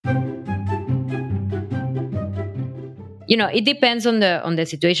it depends on the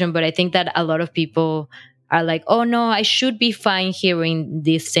situation, but I think that a lot of people are like, oh no, I should be fine hearing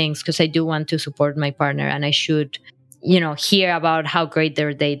these things because I do want to support my partner, and I should, hear about how great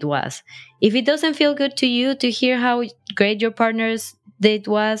their date was. If it doesn't feel good to you to hear how great your partner's date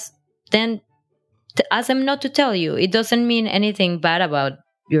was, then ask them not to tell you. It doesn't mean anything bad about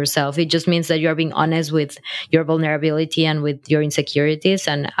yourself. It just means that you're being honest with your vulnerability and with your insecurities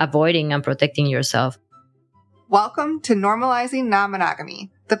and avoiding and protecting yourself. Welcome to Normalizing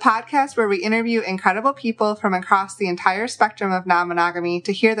Non-Monogamy, the podcast where we interview incredible people from across the entire spectrum of non-monogamy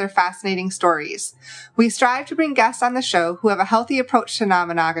to hear their fascinating stories. We strive to bring guests on the show who have a healthy approach to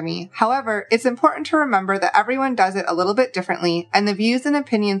non-monogamy. However, it's important to remember that everyone does it a little bit differently, and the views and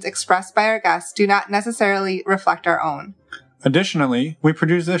opinions expressed by our guests do not necessarily reflect our own. Additionally, we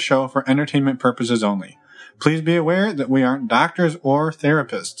produce this show for entertainment purposes only. Please be aware that we aren't doctors or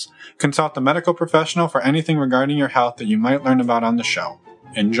therapists. Consult a medical professional for anything regarding your health that you might learn about on the show.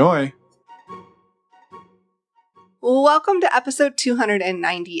 Enjoy! Welcome to episode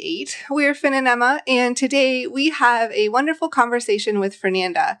 298. We're Finn and Emma, and today we have a wonderful conversation with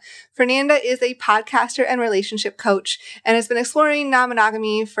Fernanda. Fernanda is a podcaster and relationship coach and has been exploring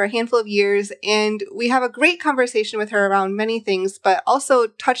non-monogamy for a handful of years, and we have a great conversation with her around many things, but also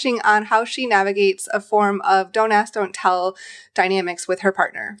touching on how she navigates a form of don't ask, don't tell dynamics with her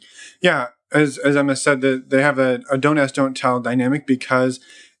partner. Yeah, as Emma said, they have a don't ask, don't tell dynamic because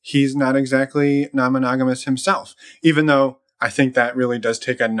he's not exactly non-monogamous himself, even though I think that really does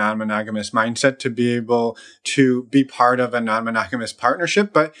take a non-monogamous mindset to be able to be part of a non-monogamous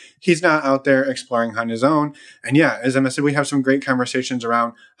partnership, but he's not out there exploring on his own. And yeah, as Emma said, we have some great conversations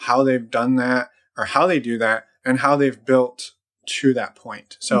around how they've done that or how they do that and how they've built to that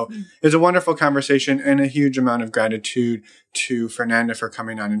point. So It's a wonderful conversation and a huge amount of gratitude to Fernanda for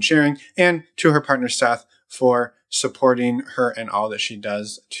coming on and sharing, and to her partner Seth for supporting her and all that she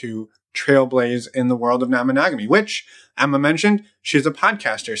does to trailblaze in the world of non-monogamy, which Emma mentioned, she's a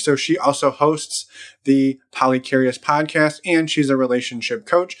podcaster. So she also hosts the Polycurious podcast, and she's a relationship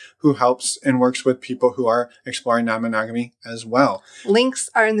coach who helps and works with people who are exploring non-monogamy as well. Links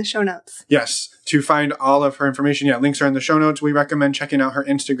are in the show notes. Yes. To find all of her information, links are in the show notes. We recommend checking out her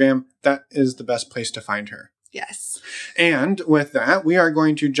Instagram. That is the best place to find her. Yes. And with that, we are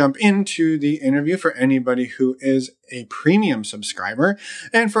going to jump into the interview for anybody who is a premium subscriber.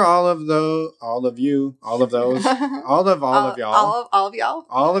 And for all of y'all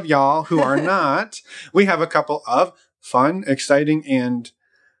who are not, we have a couple of fun, exciting, and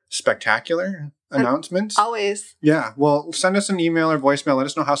spectacular announcements. Always. Yeah. Well, send us an email or voicemail. Let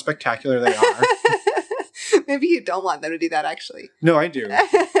us know how spectacular they are. Maybe you don't want them to do that, actually. No, I do.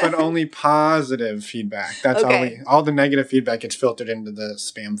 But only positive feedback. That's okay. All the negative feedback gets filtered into the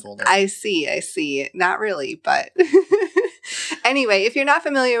spam folder. I see. Not really, but anyway, if you're not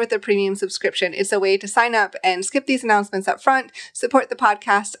familiar with the premium subscription, it's a way to sign up and skip these announcements up front, support the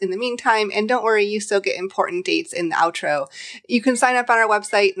podcast in the meantime, and don't worry, you still get important dates in the outro. You can sign up on our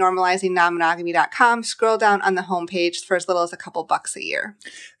website, normalizingnonmonogamy.com. Scroll down on the homepage for as little as a couple bucks a year.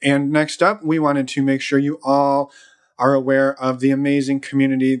 And next up, we wanted to make sure you all are aware of the amazing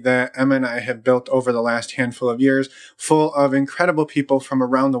community that Emma and I have built over the last handful of years, full of incredible people from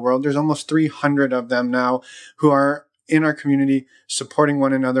around the world. There's almost 300 of them now who are in our community, supporting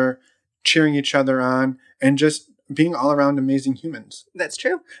one another, cheering each other on, and just being all around amazing humans. That's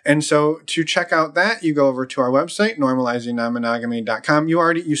true. And so to check out that, you go over to our website, normalizingnonmonogamy.com.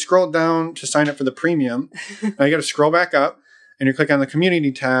 You scroll down to sign up for the premium. Now you got to scroll back up and you click on the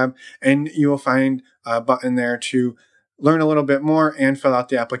community tab, and you will find a button there to learn a little bit more and fill out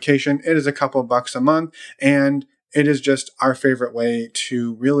the application. It is a couple bucks a month, and it is just our favorite way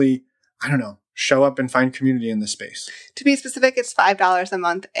to really, show up and find community in this space. To be specific, it's $5 a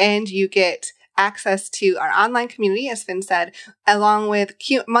month, and you get access to our online community, as Finn said, along with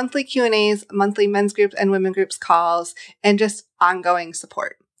monthly Q&As, monthly men's groups and women groups calls, and just ongoing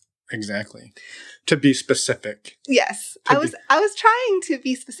support. Exactly. To be specific. Yes. I was trying to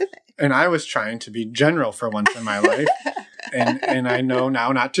be specific. And I was trying to be general for once in my life. and I know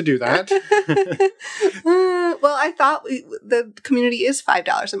now not to do that. Well, I thought the community is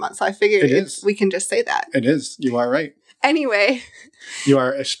 $5 a month, so I figured we can just say that. It is. You are right. Anyway. You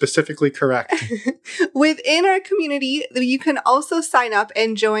are specifically correct. Within our community, you can also sign up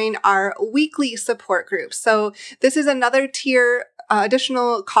and join our weekly support group. So this is another tier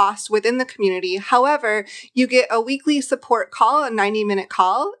additional cost within the community. However, you get a weekly support call, a 90-minute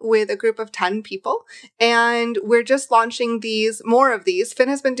call with a group of 10 people. And we're just launching more of these. Finn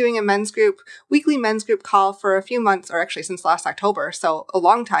has been doing a weekly men's group call for a few months, or actually since last October, so a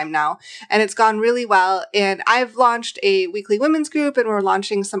long time now. And it's gone really well. And I've launched a weekly women's group, and we're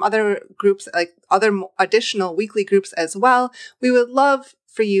launching some other groups, like other additional weekly groups as well. We would love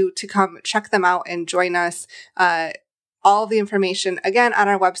for you to come check them out and join us. All the information, again, on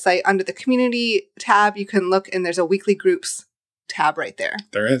our website under the community tab. You can look, and there's a weekly groups tab right there.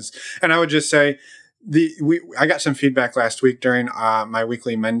 There is. And I would just say, I got some feedback last week during my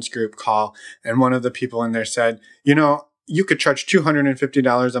weekly men's group call, and one of the people in there said, you could charge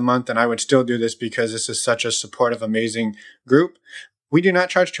 $250 a month and I would still do this because this is such a supportive, amazing group. We do not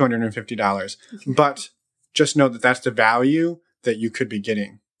charge $250, but just know that that's the value that you could be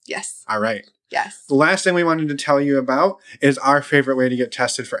getting. Yes. All right. Yes. The last thing we wanted to tell you about is our favorite way to get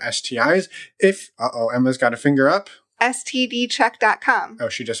tested for STIs. Emma's got a finger up. STDcheck.com. Oh,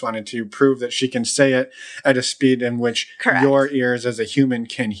 she just wanted to prove that she can say it at a speed in which Correct. Your ears as a human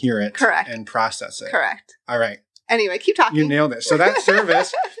can hear it. Correct. And process it. Correct. All right. Anyway, keep talking. You nailed it. So that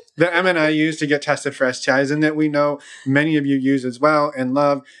service that Emma and I use to get tested for STIs, and that we know many of you use as well and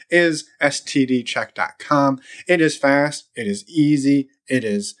love, is STDcheck.com. It is fast. It is easy. It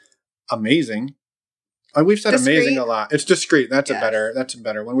is amazing. We've said discreet. Amazing a lot. It's discreet. That's a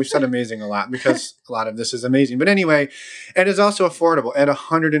better one. We've said amazing a lot because a lot of this is amazing. But anyway, it is also affordable at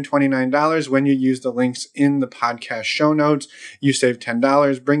 $129 when you use the links in the podcast show notes. You save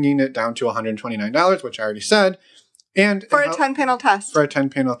 $10, bringing it down to $129, which I already said. And for a 10-panel test. For a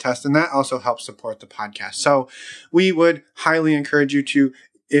 10-panel test. And that also helps support the podcast. So we would highly encourage you to,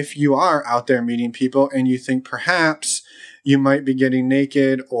 if you are out there meeting people and you think perhaps you might be getting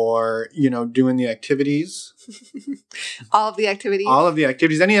naked or, doing the activities. All of the activities. All of the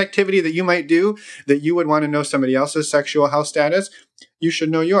activities. Any activity that you might do that you would want to know somebody else's sexual health status, you should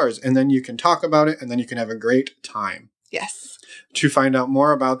know yours. And then you can talk about it, and then you can have a great time. Yes. To find out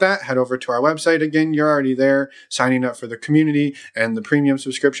more about that, head over to our website. Again, you're already there signing up for the community and the premium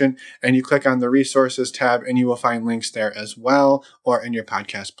subscription, and you click on the resources tab and you will find links there as well, or in your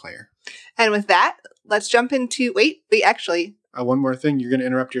podcast player. And with that, let's jump into, actually. One more thing. You're going to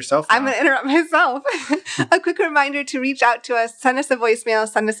interrupt yourself now. I'm going to interrupt myself. A quick reminder to reach out to us. Send us a voicemail.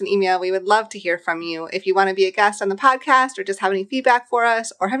 Send us an email. We would love to hear from you. If you want to be a guest on the podcast or just have any feedback for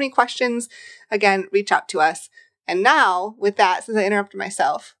us or have any questions, again, reach out to us. And now, with that, since I interrupted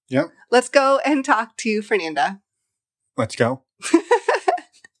myself, let's go and talk to Fernanda. Let's go.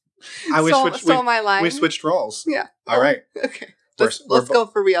 Stole my line. We switched roles. Yeah. All right. Okay. Let's go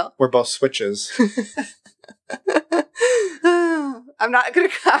for real. We're both switches. I'm not going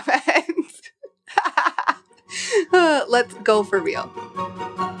to comment. Let's go for real.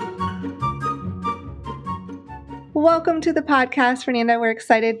 Welcome to the podcast, Fernanda. We're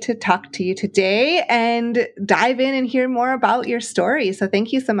excited to talk to you today and dive in and hear more about your story. So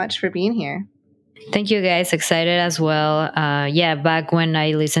thank you so much for being here. Thank you, guys. Excited as well. Back when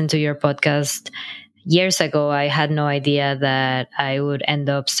I listened to your podcast years ago, I had no idea that I would end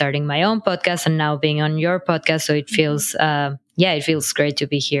up starting my own podcast and now being on your podcast. So it feels, it feels great to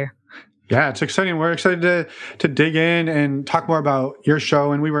be here. Yeah, it's exciting. We're excited to dig in and talk more about your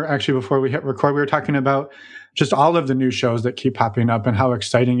show. And we were actually, before we hit record, we were talking about just all of the new shows that keep popping up and how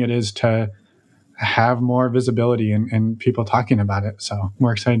exciting it is to have more visibility and people talking about it. So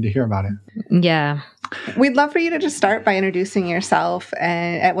we're excited to hear about it. Yeah. We'd love for you to just start by introducing yourself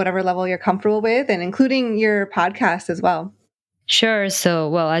and at whatever level you're comfortable with, and including your podcast as well. Sure.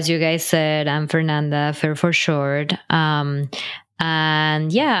 So, as you guys said, I'm Fernanda, Fer for short. I'm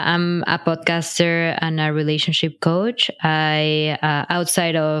a podcaster and a relationship coach. I,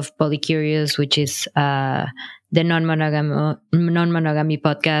 outside of Polycurious, which is the non-monogamy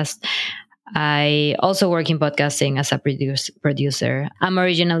podcast, I also work in podcasting as a producer. I'm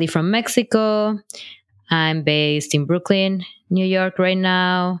originally from Mexico. I'm based in Brooklyn, New York right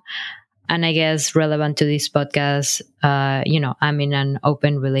now. And I guess relevant to this podcast, I'm in an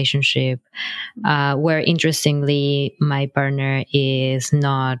open relationship where, interestingly, my partner is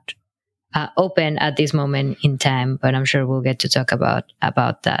not open at this moment in time, but I'm sure we'll get to talk about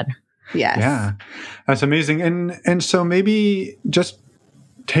that. Yes. Yeah, that's amazing. And so maybe just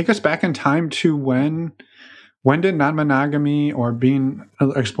take us back in time to when did non-monogamy or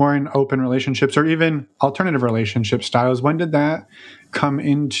exploring open relationships or even alternative relationship styles, when did that come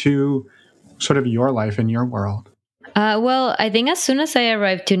into sort of your life and your world? I think as soon as I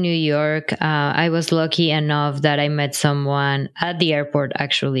arrived to New York, I was lucky enough that I met someone at the airport,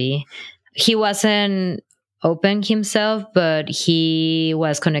 actually. He wasn't open himself, but he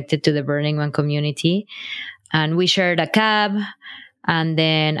was connected to the Burning Man community, and we shared a cab. And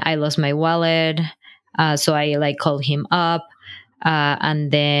then I lost my wallet, so I like called him up,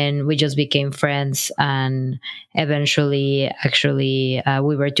 and then we just became friends. And eventually, actually,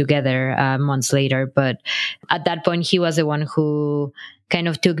 we were together months later. But at that point, he was the one who kind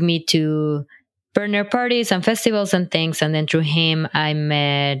of took me to burner parties and festivals and things. And then through him, I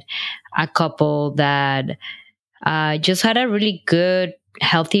met a couple that just had a really good,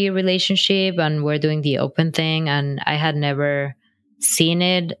 healthy relationship, and were doing the open thing. And I had never seen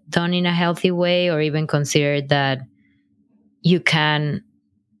it done in a healthy way, or even considered that you can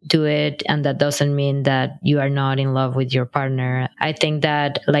do it, and that doesn't mean that you are not in love with your partner. I think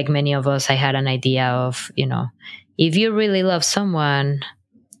that, like many of us, I had an idea of, if you really love someone,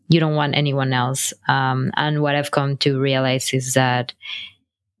 you don't want anyone else. And what I've come to realize is that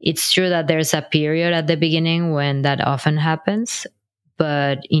it's true that there's a period at the beginning when that often happens,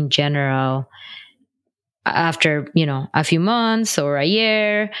 but in general, after a few months or a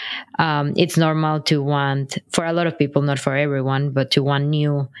year, it's normal to want, for a lot of people, not for everyone, but to want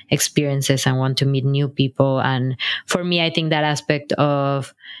new experiences and want to meet new people. And for me, I think that aspect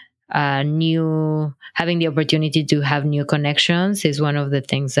of having the opportunity to have new connections is one of the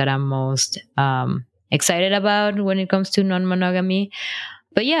things that I'm most excited about when it comes to non-monogamy.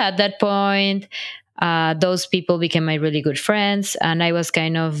 But yeah, at that point, those people became my really good friends, and I was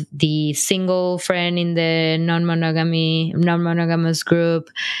kind of the single friend in the non-monogamous group.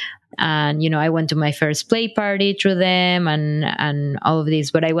 And I went to my first play party through them, and all of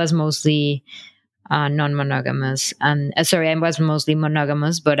this. But I was mostly non-monogamous, and I was mostly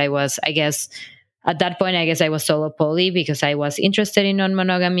monogamous. But I guess, at that point, I was solo poly, because I was interested in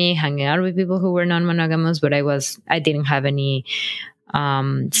non-monogamy, hanging out with people who were non-monogamous, but I didn't have any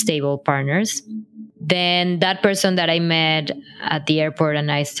stable partners. Then that person that I met at the airport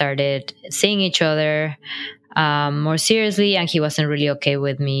and I started seeing each other more seriously, and he wasn't really okay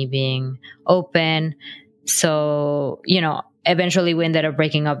with me being open. So, eventually we ended up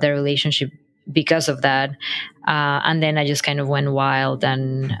breaking up the relationship because of that. And then I just kind of went wild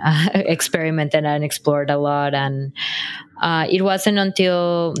and experimented and explored a lot. And it wasn't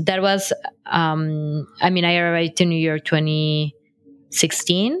until that was, I arrived to New York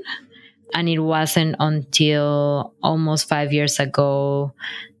 2016. And it wasn't until almost 5 years ago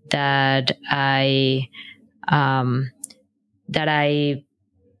that I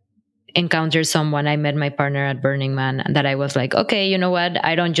encountered someone. I met my partner at Burning Man, and that I was like, okay, you know what?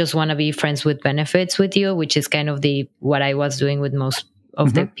 I don't just want to be friends with benefits with you, which is kind of what I was doing with most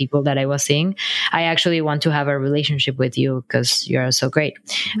of the people that I was seeing. I actually want to have a relationship with you because you're so great.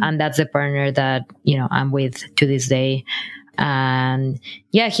 And that's the partner that, I'm with to this day. And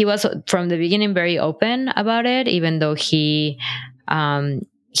yeah, he was from the beginning very open about it, even though he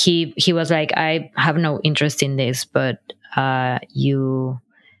was like, I have no interest in this, but I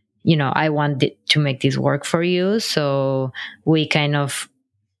want to make this work for you. So we kind of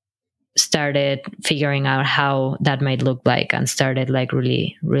started figuring out how that might look like, and started like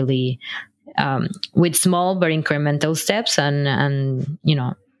really, really with small but incremental steps, and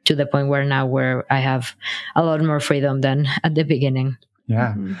to the point where I have a lot more freedom than at the beginning.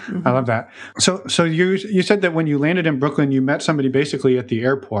 Yeah, I love that. So you said that when you landed in Brooklyn, you met somebody basically at the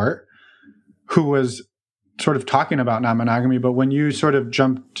airport who was sort of talking about non-monogamy, but when you sort of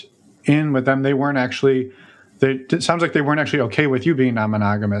jumped in with them, it sounds like they weren't actually okay with you being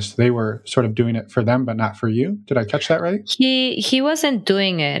non-monogamous. They were sort of doing it for them, but not for you. Did I catch that right? He wasn't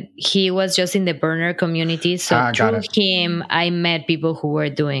doing it. He was just in the burner community. So through him, I met people who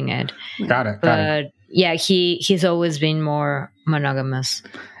were doing it. Got it. But yeah, he's always been more monogamous.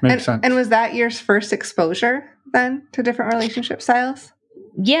 Makes sense. And was that your first exposure then to different relationship styles?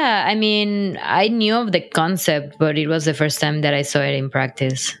 Yeah, I knew of the concept, but it was the first time that I saw it in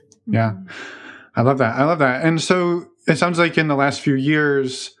practice. Yeah. I love that. And so it sounds like in the last few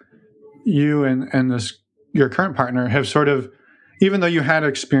years, you and your current partner have sort of, even though you had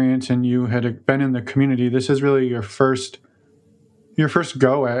experience and you had been in the community, this is really your first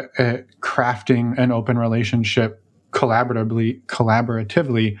go at crafting an open relationship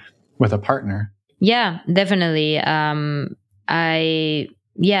collaboratively with a partner. Yeah, definitely. I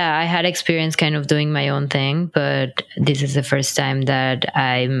had experience kind of doing my own thing, but this is the first time that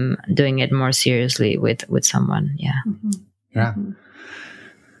I'm doing it more seriously with someone. Yeah. Mm-hmm. Yeah. Mm-hmm.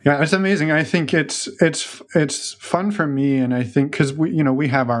 Yeah, it's amazing. I think it's fun for me, and I think because we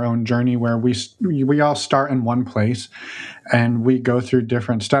have our own journey where we all start in one place, and we go through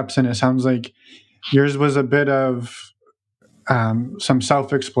different steps. And it sounds like yours was a bit of some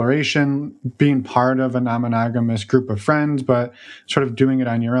self-exploration, being part of a non-monogamous group of friends, but sort of doing it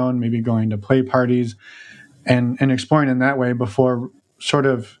on your own, maybe going to play parties and exploring in that way before sort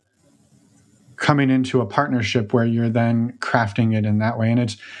of coming into a partnership where you're then crafting it in that way. And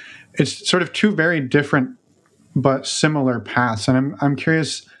it's sort of two very different but similar paths. And I'm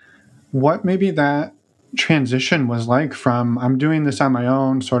curious what maybe that transition was like from I'm doing this on my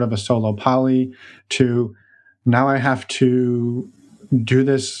own, sort of a solo poly, to now I have to do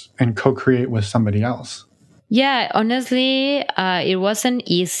this and co-create with somebody else. Yeah, honestly, it wasn't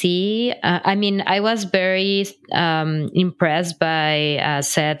easy. I mean, I was very impressed by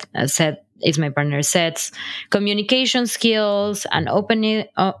Seth is my partner, Seth's communication skills and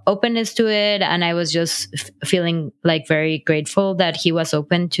openness to it. And I was just feeling like very grateful that he was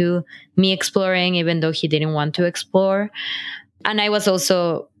open to me exploring, even though he didn't want to explore. And I was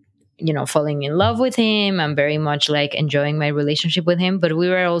also, falling in love with him and very much like enjoying my relationship with him. But we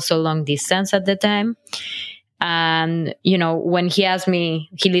were also long distance at the time. And, when he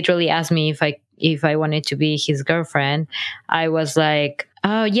literally asked me if I wanted to be his girlfriend, I was like,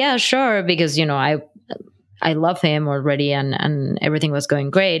 oh yeah, sure. Because, I love him already and everything was going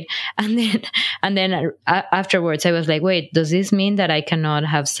great. And then afterwards I was like, wait, does this mean that I cannot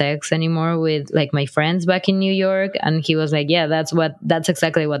have sex anymore with like my friends back in New York? And he was like, yeah, that's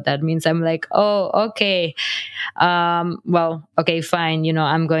exactly what that means. I'm like, oh, okay. Well, okay, fine.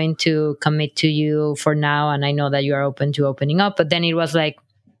 I'm going to commit to you for now. And I know that you are open to opening up. But then it was like,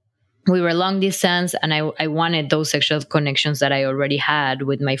 we were long distance and I wanted those sexual connections that I already had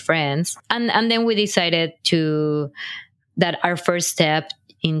with my friends. And then we decided that our first step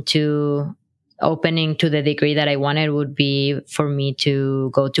into opening to the degree that I wanted would be for me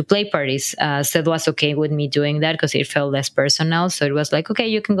to go to play parties. Seth was okay with me doing that because it felt less personal. So it was like, okay,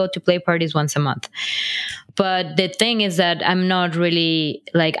 you can go to play parties once a month. But the thing is that I'm not really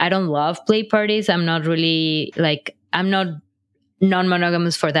like, I don't love play parties. I'm not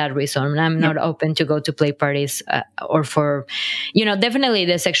non-monogamous for that reason. I'm not open to go to play parties or for, definitely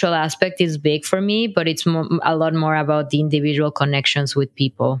the sexual aspect is big for me, but it's a lot more about the individual connections with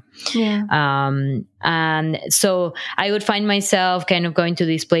people. Yeah. And so I would find myself kind of going to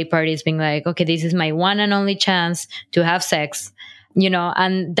these play parties being like, okay, this is my one and only chance to have sex.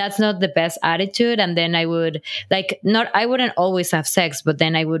 And that's not the best attitude. And then I would I wouldn't always have sex, but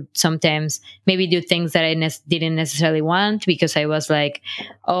then I would sometimes maybe do things that I didn't necessarily want because I was like,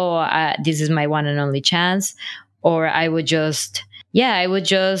 oh, this is my one and only chance. Or I would just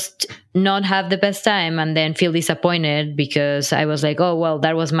not have the best time and then feel disappointed because I was like, oh, well,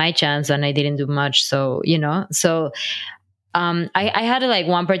 that was my chance and I didn't do much. So, I had like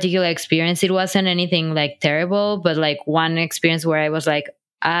one particular experience. It wasn't anything like terrible, but like one experience where I was like,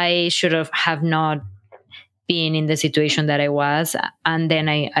 I should have not been in the situation that I was. And then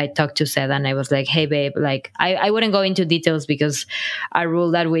I talked to Seth and I was like, hey babe, like I wouldn't go into details because a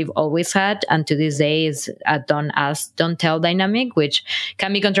rule that we've always had and to this day is a don't ask, don't tell dynamic, which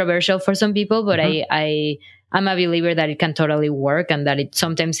can be controversial for some people, but I'm a believer that it can totally work and that it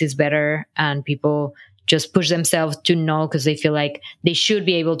sometimes is better and people just push themselves to know because they feel like they should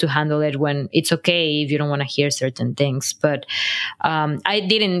be able to handle it when it's okay if you don't want to hear certain things. But I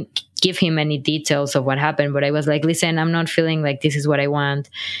didn't give him any details of what happened, but I was like, listen, I'm not feeling like this is what I want.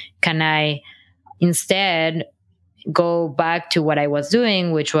 Can I instead go back to what I was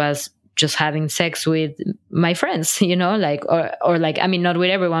doing, which was just having sex with my friends, or like, I mean, not with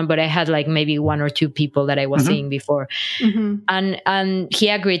everyone, but I had like maybe one or two people that I was seeing before. And he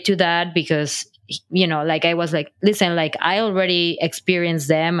agreed to that because like I was like, listen, like I already experienced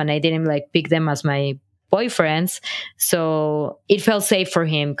them and I didn't like pick them as my boyfriends. So it felt safe for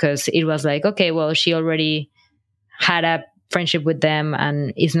him because it was like, okay, well, she already had a friendship with them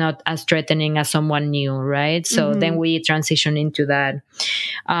and is not as threatening as someone new, right? So then we transitioned into that.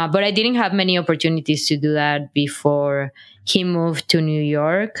 But I didn't have many opportunities to do that before he moved to New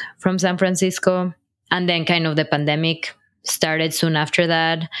York from San Francisco. And then kind of the pandemic started soon after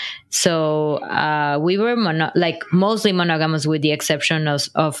that. So we were mostly monogamous with the exception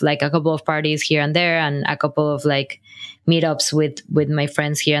of like a couple of parties here and there and a couple of like meetups with my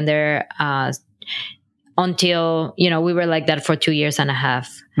friends here and there until, we were like that for 2.5 years.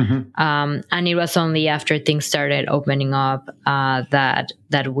 And it was only after things started opening up that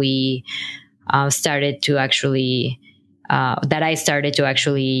we started to actually that I started to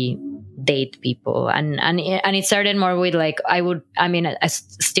actually date people and it started more with like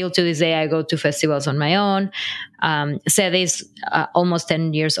still to this day I go to festivals on my own. Seth is almost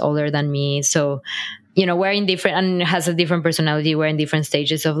 10 years older than me, so we're in different and has a different personality. We're in different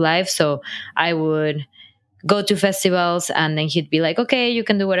stages of life, so I would go to festivals, and then he'd be like, okay, you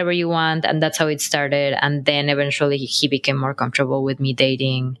can do whatever you want. And that's how it started. And then eventually he became more comfortable with me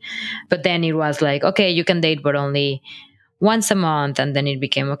dating. But then it was like, okay, you can date, but only once a month. And then it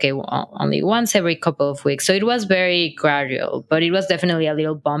became, okay, only once every couple of weeks. So it was very gradual, but it was definitely a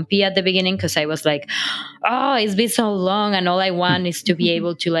little bumpy at the beginning, because I was like, oh, it's been so long, and all I want is to be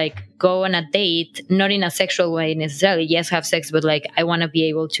able to like go on a date, not in a sexual way necessarily, yes, have sex, but like I want to be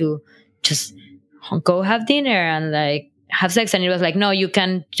able to just go have dinner and like have sex. And it was like, no, you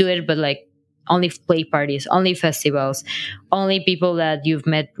can do it, but like only play parties, only festivals, only people that you've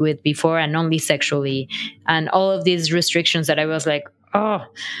met with before, and only sexually, and all of these restrictions that I was like, oh,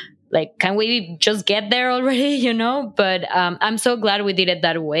 like, can we just get there already, But I'm so glad we did it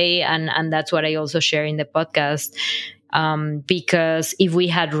that way. And that's what I also share in the podcast, because if we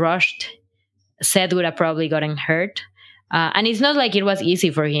had rushed, Seth would have probably gotten hurt. And it's not like it was easy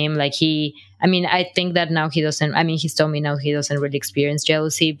for him. Like I think that now he doesn't, he's told me now he doesn't really experience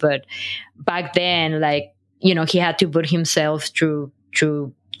jealousy, but back then, like, he had to put himself through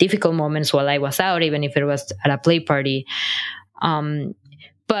difficult moments while I was out, even if it was at a play party.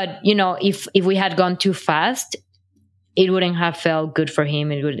 But if we had gone too fast, it wouldn't have felt good for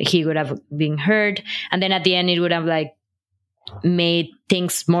him. He would have been hurt. And then at the end, it would have like made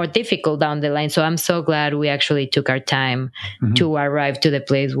things more difficult down the line. So I'm so glad we actually took our time to arrive to the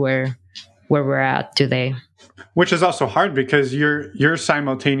place where we're at today. Which is also hard, because you're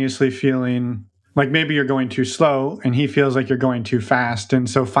simultaneously feeling like maybe you're going too slow, and he feels like you're going too fast. And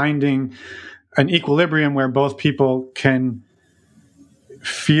so finding an equilibrium where both people can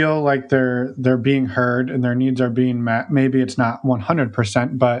feel like they're being heard and their needs are being met. Maybe it's not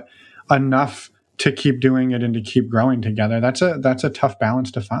 100%, but enough to keep doing it and to keep growing together. That's a tough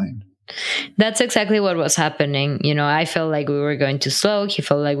balance to find. That's exactly what was happening. I felt like we were going too slow. He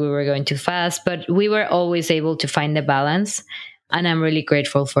felt like we were going too fast, but we were always able to find the balance. And I'm really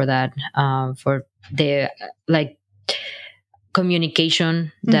grateful for that, for the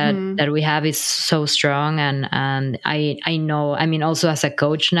communication that we have is so strong. And I know, also as a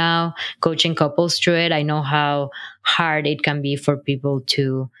coach now, coaching couples through it, I know how hard it can be for people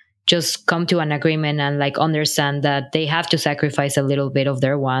to just come to an agreement and like understand that they have to sacrifice a little bit of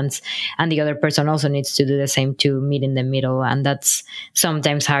their wants, and the other person also needs to do the same to meet in the middle. And that's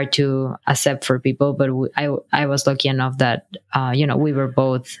sometimes hard to accept for people, but I was lucky enough that we were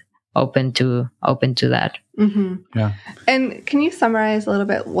both open to that. Yeah. And can you summarize a little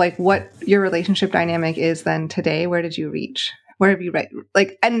bit like what your relationship dynamic is then today? Where did you reach? Where have you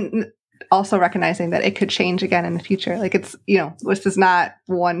and also recognizing that it could change again in the future. Like it's, this is not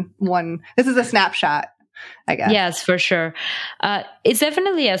one, this is a snapshot, I guess. Yes, for sure. It's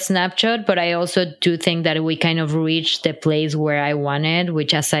definitely a snapshot, but I also do think that we kind of reached the place where I wanted,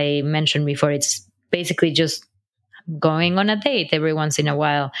 which, as I mentioned before, it's basically just going on a date every once in a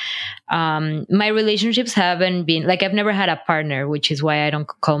while. My relationships haven't been like, I've never had a partner, which is why I don't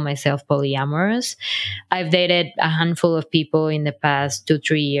call myself polyamorous. I've dated a handful of people in the past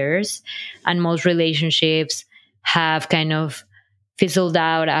 2-3 years, and most relationships have kind of fizzled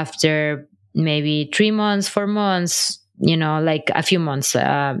out after maybe 3 months, 4 months, like a few months.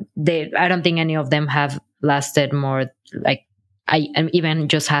 I don't think any of them have lasted more like even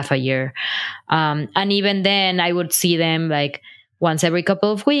just half a year. And even then I would see them like once every couple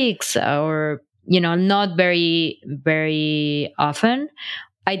of weeks, or, not very, very often.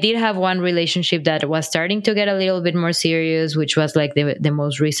 I did have one relationship that was starting to get a little bit more serious, which was like the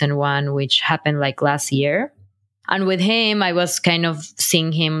most recent one, which happened like last year. And with him, I was kind of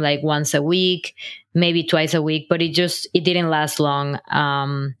seeing him like once a week, maybe twice a week, but it didn't last long.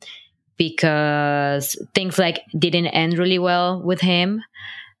 Because things like didn't end really well with him.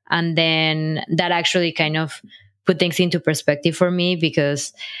 And then that actually kind of put things into perspective for me,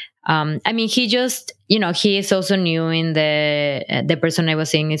 because he just, he is also new in the person I was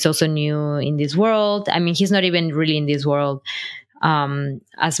seeing is also new in this world. He's not even really in this world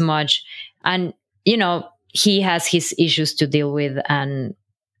as much. And, he has his issues to deal with. And,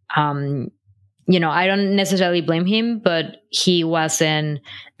 I don't necessarily blame him, but he wasn't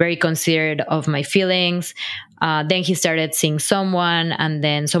very considerate of my feelings. Then he started seeing someone, and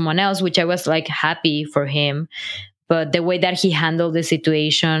then someone else, which I was like happy for him. But the way that he handled the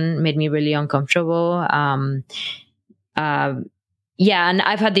situation made me really uncomfortable. Yeah, and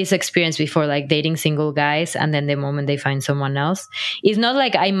I've had this experience before, like dating single guys, and then the moment they find someone else, it's not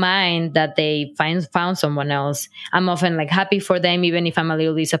like I mind that they found someone else. I'm often like happy for them, even if I'm a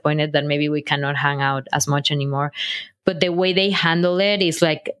little disappointed that maybe we cannot hang out as much anymore. But the way they handle it is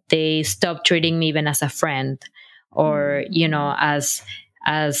like they stop treating me even as a friend, or as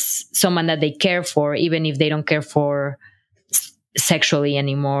as someone that they care for, even if they don't care for sexually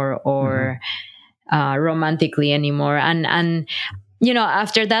anymore or romantically anymore. And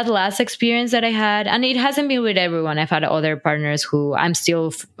after that last experience that I had, and it hasn't been with everyone, I've had other partners who I'm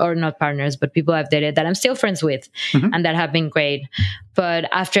still, or not partners, but people I've dated that I'm still friends with, and that have been great. But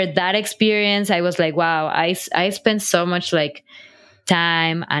after that experience, I was like, wow, I spent so much like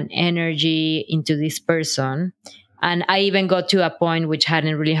time and energy into this person. And I even got to a point which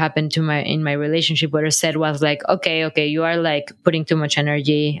hadn't really happened in my relationship, where I said was like, okay, you are like putting too much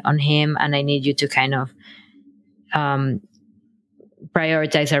energy on him, and I need you to kind of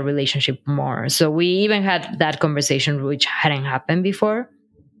prioritize our relationship more. So we even had that conversation, which hadn't happened before.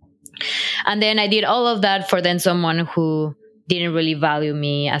 And then I did all of that for then someone who didn't really value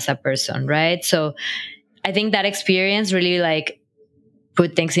me as a person, right? So I think that experience really like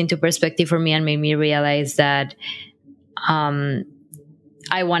put things into perspective for me and made me realize that I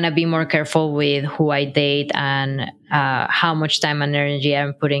want to be more careful with who I date and how much time and energy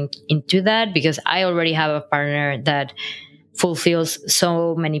I'm putting into that, because I already have a partner that fulfills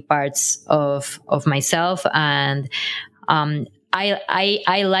so many parts of myself. And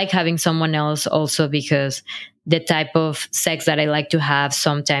I like having someone else also, because the type of sex that I like to have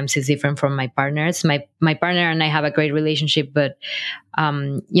sometimes is different from my partner's. My partner and I have a great relationship, but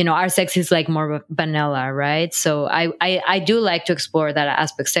our sex is like more vanilla, right? So I do like to explore that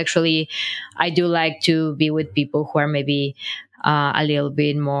aspect sexually. I do like to be with people who are maybe a little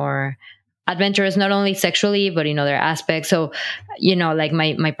bit more adventurous, not only sexually, but in other aspects. So, like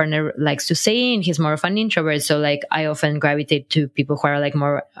my partner likes to sing, he's more of an introvert. So like I often gravitate to people who are like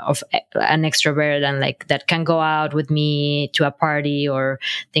more of an extrovert and like that can go out with me to a party or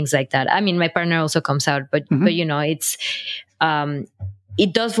things like that. I mean, my partner also comes out, but it's,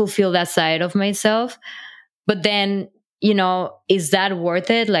 it does fulfill that side of myself. But then, is that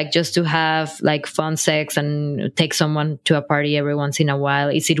worth it? Like just to have like fun sex and take someone to a party every once in a while?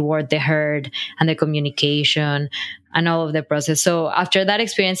 Is it worth the hurt and the communication and all of the process? So after that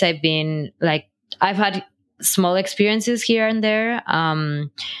experience, I've had small experiences here and there.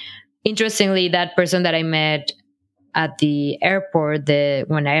 Interestingly, that person that I met at the airport,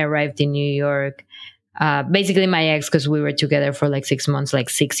 when I arrived in New York, basically my ex, because we were together for like 6 months, like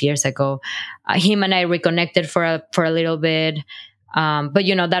 6 years ago. Him and I reconnected for a little bit. But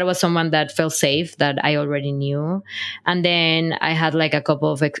that was someone that felt safe, that I already knew. And then I had like a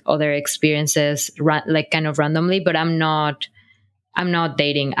couple of other experiences, like kind of randomly, but I'm not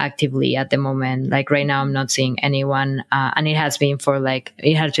dating actively at the moment. Like right now, I'm not seeing anyone. And it has been like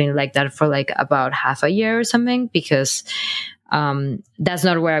that for like about half a year or something, because that's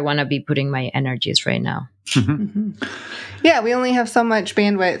not where I want to be putting my energies right now. Yeah, we only have so much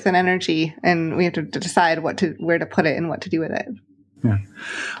bandwidth and energy, and we have to decide where to put it and what to do with it. Yeah.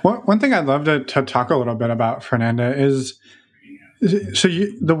 One thing I'd love to talk a little bit about, Fernanda, is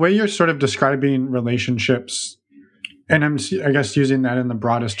the way you're sort of describing relationships, and I guess using that in the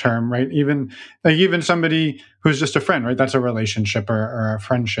broadest term, right? Even somebody who's just a friend, right? That's a relationship or a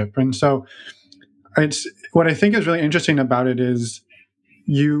friendship. And so it's what I think is really interesting about it is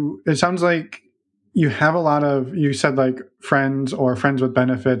it sounds like you have a lot of, you said like friends or friends with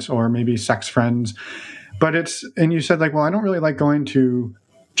benefits or maybe sex friends, and you said like, well, I don't really like go to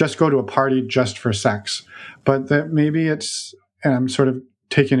a party just for sex, but that maybe it's, and I'm sort of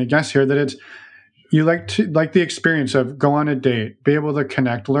taking a guess here, that it's, you like the experience of go on a date, be able to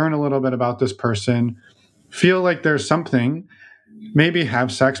connect, learn a little bit about this person, feel like there's something, maybe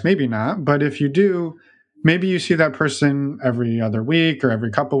have sex, maybe not. But if you do, maybe you see that person every other week or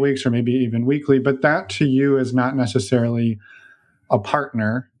every couple of weeks or maybe even weekly. But that to you is not necessarily a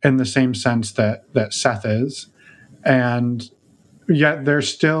partner in the same sense that Seth is. And yet there's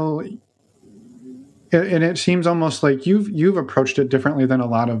still, and it seems almost like you've approached it differently than a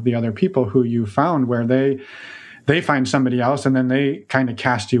lot of the other people who you found, where they find somebody else and then they kind of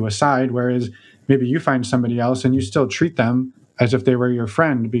cast you aside, whereas maybe you find somebody else and you still treat them as if they were your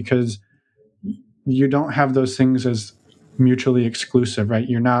friend, because you don't have those things as mutually exclusive, right?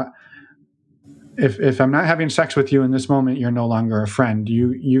 You're not, if I'm not having sex with you in this moment, you're no longer a friend.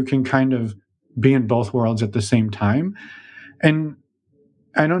 You can kind of be in both worlds at the same time. And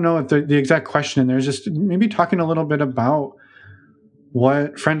I don't know if the exact question in there is just maybe talking a little bit about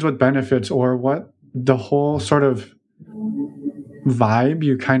what friends with benefits or what the whole sort of vibe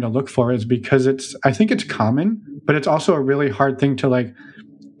you kind of look for is, because I think it's common, but it's also a really hard thing to like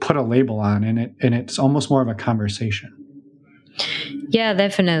put a label on, and it's almost more of a conversation. Yeah,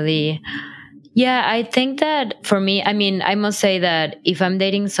 definitely. Yeah, I think that for me, I mean, I must say that if I'm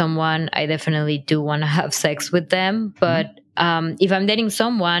dating someone, I definitely do want to have sex with them, but if I'm dating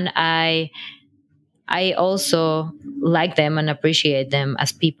someone, I also like them and appreciate them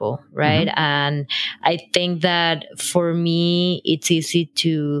as people, right? Mm-hmm. And I think that for me, it's easy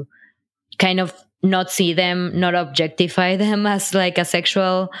to kind of not see them, not objectify them as like a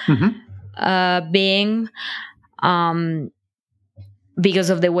sexual Mm-hmm. being, um, because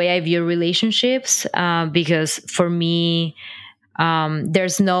of the way I view relationships. Because for me,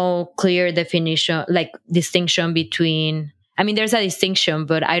 there's no clear definition, like distinction between. I mean, there's a distinction,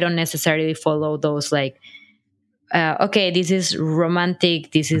 but I don't necessarily follow those like okay, this is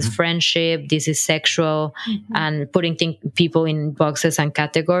romantic, this is Mm-hmm. friendship, this is sexual, and putting people in boxes and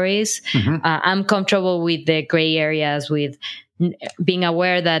categories. Mm-hmm. I'm comfortable with the gray areas, with being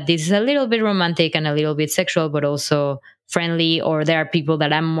aware that this is a little bit romantic and a little bit sexual, but also friendly, or there are people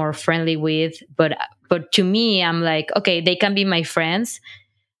that I'm more friendly with. But to me, I'm like, okay, they can be my friends.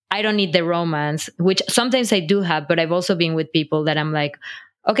 I don't need the romance, which sometimes I do have, but I've also been with people that I'm like,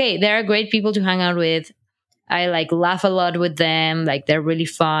 okay, they are great people to hang out with. I like laugh a lot with them, like they're really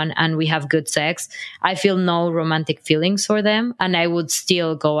fun and we have good sex. I feel no romantic feelings for them, and I would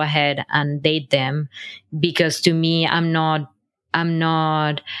still go ahead and date them, because to me I'm not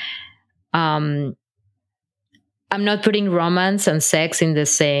um I'm not putting romance and sex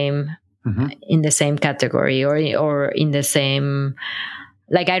Mm-hmm. in the same category, or in the same,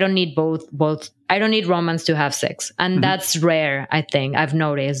 like I don't need both. I don't need romance to have sex, and Mm-hmm. that's rare. I think I've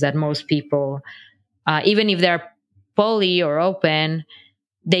noticed that most people, even if they're poly or open,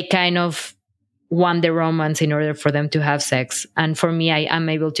 they kind of want the romance in order for them to have sex. And for me, I am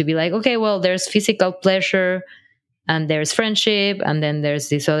able to be like, okay, well, there's physical pleasure and there's friendship and then there's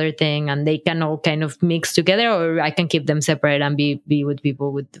this other thing, and they can all kind of mix together, or I can keep them separate and be with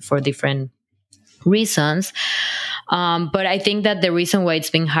people with for different reasons. But I think that the reason why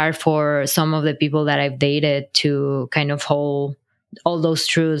it's been hard for some of the people that I've dated to kind of hold all those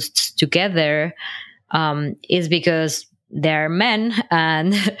truths together, is because they're men,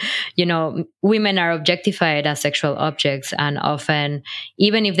 and women are objectified as sexual objects, and often,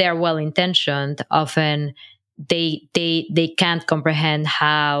 even if they are well intentioned, often they can't comprehend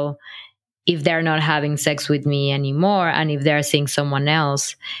how, if they're not having sex with me anymore and if they're seeing someone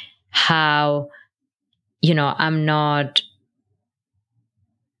else, how I'm not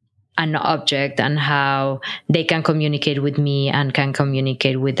an object, and how they can communicate with me and can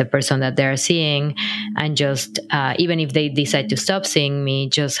communicate with the person that they're seeing, and just even if they decide to stop seeing me,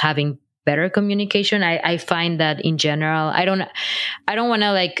 just having better communication. I find that in general, I don't want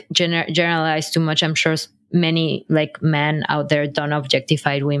to like generalize too much. I'm sure many like men out there don't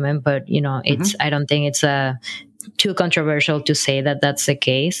objectify women, but it's, Mm-hmm. I don't think it's too controversial to say that that's the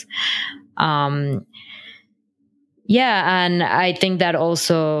case. um yeah, and I think that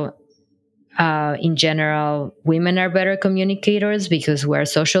also, in general, women are better communicators because we're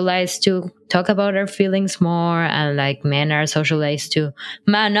socialized to talk about our feelings more, and like men are socialized to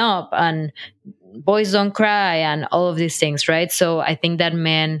man up and boys don't cry and all of these things, right? So I think that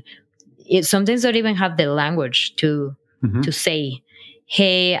men, sometimes don't even have the language to Mm-hmm. say,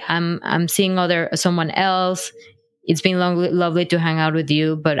 "Hey, I'm seeing someone else. It's been lovely to hang out with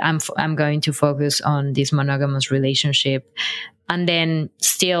you, but I'm going to focus on this monogamous relationship," and then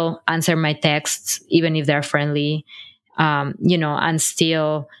still answer my texts even if they're friendly, and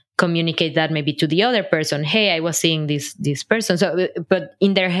still communicate that maybe to the other person, hey, I was seeing this person. So but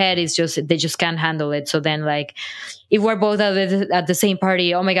in their head, it's just, they just can't handle it. So then, like, if we're both at the same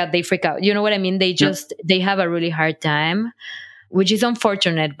party, oh my god, they freak out, you know what I mean? They Yep. just, they have a really hard time, which is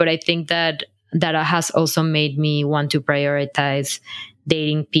unfortunate. But I think that has also made me want to prioritize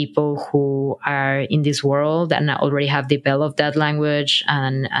dating people who are in this world and already have developed that language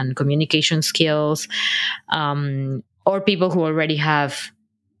and communication skills, or people who already have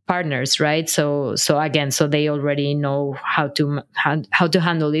partners, right? So again, so they already know how to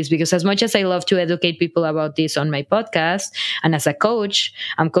handle this. Because as much as I love to educate people about this on my podcast, and as a coach,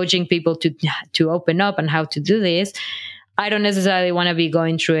 I'm coaching people to open up and how to do this, I don't necessarily want to be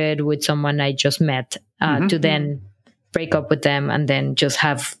going through it with someone I just met, Mm-hmm. to then break up with them and then just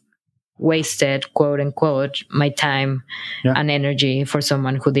have wasted, quote unquote, my time Yeah. and energy for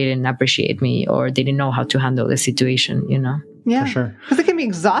someone who didn't appreciate me or didn't know how to handle the situation, Yeah. For sure. Because it can be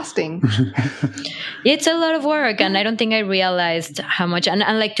exhausting. It's a lot of work, and I don't think I realized how much. And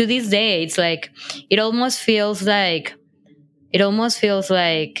like, to this day, it's like, it almost feels like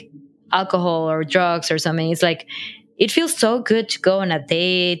alcohol or drugs or something. It's like, it feels so good to go on a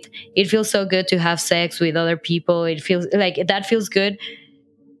date. It feels so good to have sex with other people. It feels like that feels good.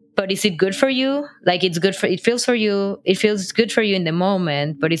 But is it good for you? Like, it feels good for you in the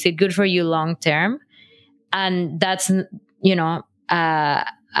moment, but is it good for you long term? And you know, a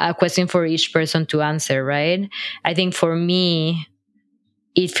question for each person to answer, right? I think for me,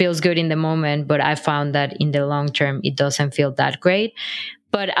 it feels good in the moment, but I found that in the long term, it doesn't feel that great.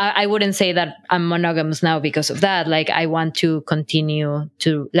 But I wouldn't say that I'm monogamous now because of that. Like, I want to continue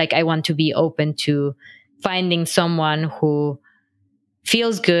to, like, I want to be open to finding someone who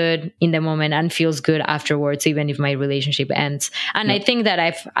feels good in the moment and feels good afterwards, even if my relationship ends. And I think that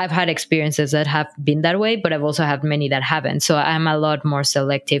I've had experiences that have been that way, but I've also had many that haven't. So I'm a lot more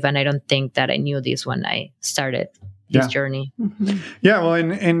selective, and I don't think that I knew this when I started this journey. Yeah, well,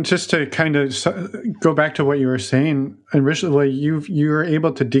 and just to kind of go back to what you were saying originally, you were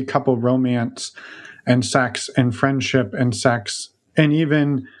able to decouple romance and sex and friendship and sex and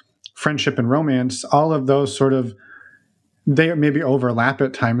even friendship and romance. All of those sort of, they maybe overlap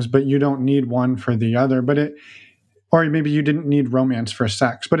at times, but you don't need one for the other. Or maybe you didn't need romance for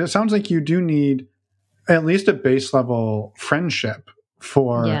sex, but it sounds like you do need at least a base level friendship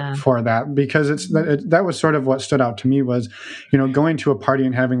for that, because that was sort of what stood out to me was, going to a party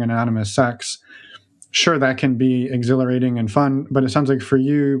and having anonymous sex. Sure, that can be exhilarating and fun, but it sounds like for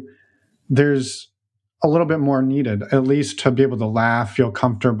you, there's a little bit more needed, at least to be able to laugh, feel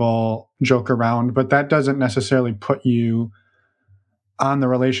comfortable, joke around, but that doesn't necessarily put you on the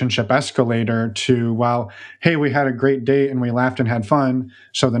relationship escalator to, well, hey, we had a great date and we laughed and had fun,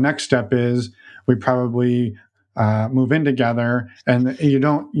 so the next step is we probably move in together. And you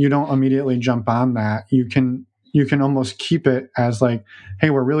don't immediately jump on that. You can almost keep it as like, hey,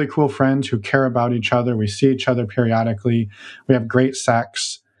 we're really cool friends who care about each other. We see each other periodically. We have great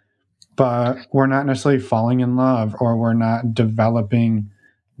sex, but we're not necessarily falling in love, or we're not developing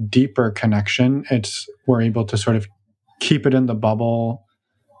deeper connection. We're able to sort of keep it in the bubble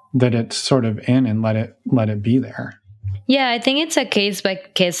that it's sort of in and let it be there. Yeah, I think it's a case by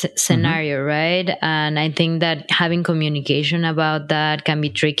case scenario, right? And I think that having communication about that can be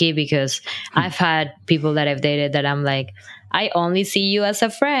tricky, because I've had people that I've dated that I'm like, I only see you as a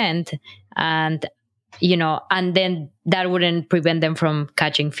friend. And, and then that wouldn't prevent them from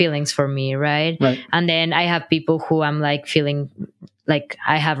catching feelings for me, right? And then I have people who I'm like feeling like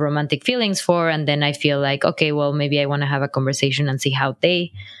I have romantic feelings for, and then I feel like, okay, well, maybe I want to have a conversation and see how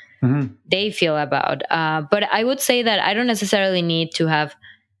they feel about. But I would say that I don't necessarily need to have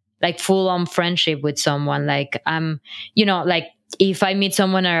like full on friendship with someone. Like like if I meet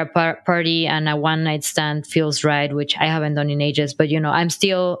someone at a party and a one night stand feels right, which I haven't done in ages, but I'm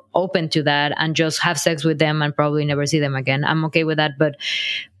still open to that and just have sex with them and probably never see them again. I'm okay with that.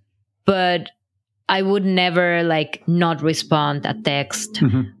 But I would never like not respond a text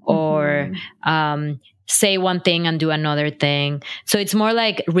or, say one thing and do another thing. So it's more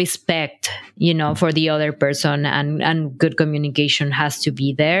like respect, for the other person, and good communication has to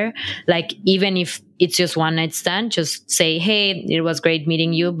be there. Like, even if it's just one night stand, just say, hey, it was great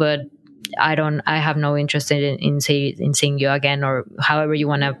meeting you, but I have no interest in seeing you again, or however you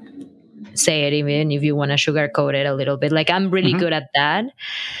want to say it, even if you want to sugarcoat it a little bit. Like, I'm really good at that.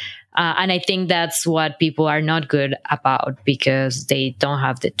 And I think that's what people are not good about, because they don't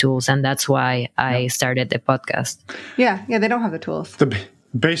have the tools. And that's why I started the podcast. Yeah, they don't have the tools. The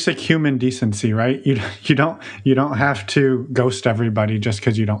basic human decency, right? You don't have to ghost everybody just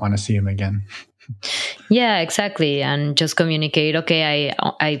because you don't want to see them again. Yeah, exactly. And just communicate. Okay,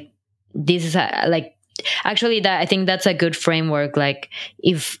 this is actually that I think that's a good framework. Like,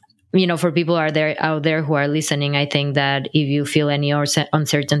 if for people out there who are listening, I think that if you feel any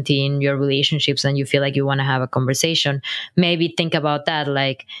uncertainty in your relationships and you feel like you want to have a conversation, maybe think about that.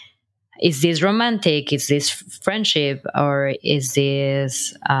 Like, is this romantic? Is this friendship? Or is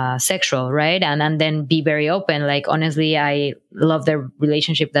this sexual, right? And then be very open. Like, honestly, I love the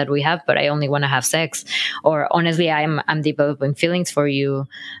relationship that we have, but I only want to have sex. Or honestly, I'm developing feelings for you.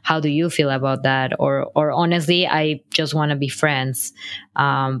 How do you feel about that? Or honestly, I just want to be friends,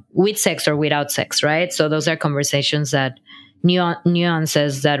 with sex or without sex, right? So those are conversations that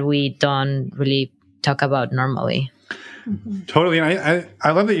nuances that we don't really talk about normally. Totally. And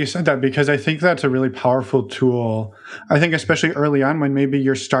I love that you said that, because I think that's a really powerful tool. I think especially early on, when maybe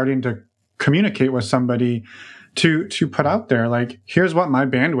you're starting to communicate with somebody, to put out there, like, here's what my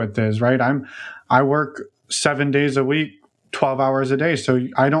bandwidth is, right? I work 7 days a week, 12 hours a day, so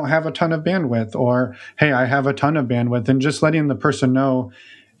I don't have a ton of bandwidth, or, hey, I have a ton of bandwidth, and just letting the person know,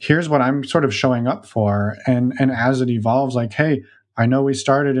 here's what I'm sort of showing up for. And as it evolves, like, hey, I know we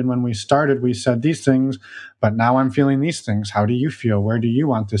started, and when we started, we said these things, but now I'm feeling these things. How do you feel? Where do you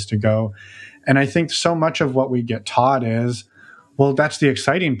want this to go? And I think so much of what we get taught is, well, that's the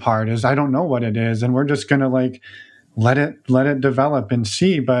exciting part, is I don't know what it is, and we're just going to like let it develop and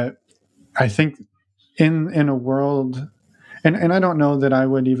see. But I think in a world and I don't know that I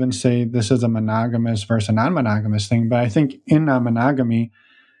would even say this is a monogamous versus a non-monogamous thing, but I think in non-monogamy,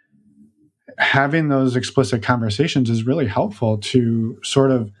 having those explicit conversations is really helpful to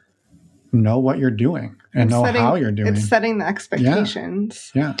sort of know what you're doing and know how you're doing. It's setting the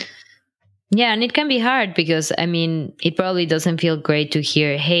expectations. Yeah. Yeah, and it can be hard because, I mean, it probably doesn't feel great to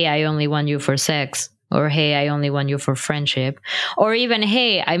hear, hey, I only want you for sex, or hey, I only want you for friendship, or even,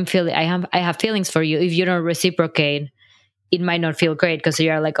 hey, I have feelings for you. If you don't reciprocate, it might not feel great because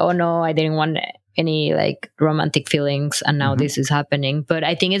you're like, oh no, I didn't want any like romantic feelings, and now this is happening. But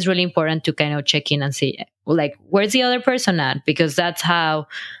I think it's really important to kind of check in and see, like, where's the other person at? Because that's how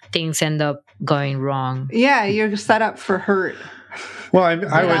things end up going wrong. Yeah, you're set up for hurt. Well, I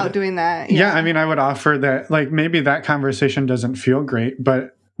without would doing that. Yeah, I mean, I would offer that, like, maybe that conversation doesn't feel great,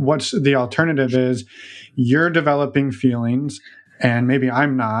 but what's the alternative is you're developing feelings and maybe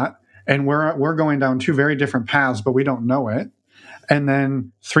I'm not, and we're going down two very different paths, but we don't know it. And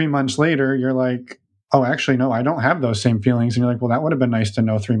then 3 months later, you're like, oh, actually, no, I don't have those same feelings. And you're like, well, that would have been nice to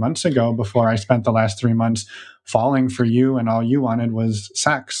know 3 months ago before I spent the last 3 months falling for you and all you wanted was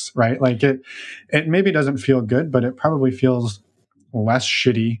sex, right? Like it maybe doesn't feel good, but it probably feels less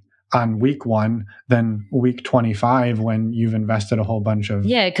shitty on week 1 than week 25 when you've invested a whole bunch of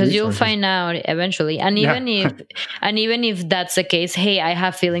because you'll find out eventually. And even if that's the case, hey, I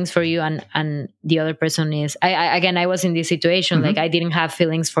have feelings for you, and the other person is, I was in this situation, like I didn't have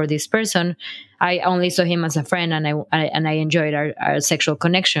feelings for this person. I only saw him as a friend, and I enjoyed our sexual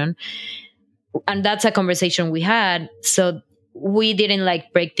connection, and that's a conversation we had. So we didn't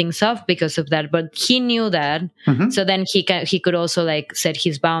like break things off because of that, but he knew that. So then he could also like set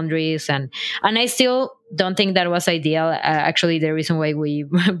his boundaries, and I still don't think that was ideal. Actually, the reason why we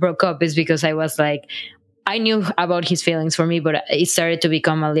broke up is because I was like, I knew about his feelings for me, but it started to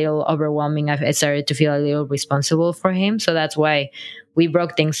become a little overwhelming. I started to feel a little responsible for him, so that's why we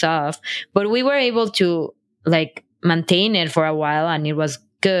broke things off. But we were able to like maintain it for a while, and it was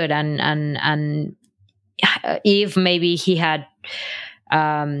good. And if maybe he had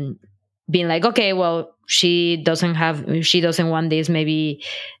been like, okay, well, she doesn't want this, maybe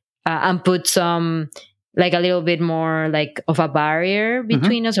and put some like a little bit more like of a barrier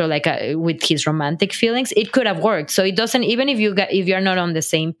between us, or like with his romantic feelings, it could have worked. So it doesn't, even if you're not on the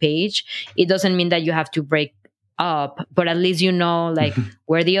same page, it doesn't mean that you have to break up, but at least you know like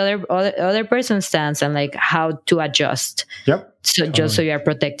where the other person stands and like how to adjust. Yep. So totally. Just so you are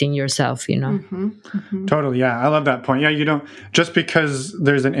protecting yourself, you know. Totally. Yeah, I love that point. Yeah, you don't, just because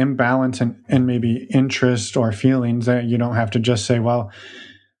there's an imbalance in maybe interest or feelings, that you don't have to just say, well,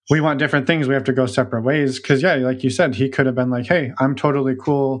 we want different things, we have to go separate ways. Because yeah, like you said, he could have been like, hey, I'm totally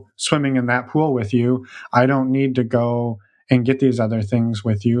cool swimming in that pool with you, I don't need to go and get these other things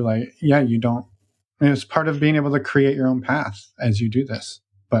with you. Like, yeah, you don't. It's part of being able to create your own path as you do this,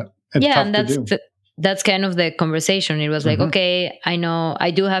 but it's tough and to do. That's kind of the conversation. It was like, okay, I know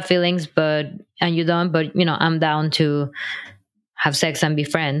I do have feelings, and you don't, but you know, I'm down to have sex and be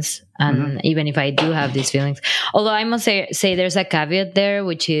friends. And even if I do have these feelings, although I must say there's a caveat there,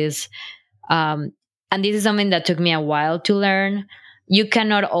 which is, and this is something that took me a while to learn. You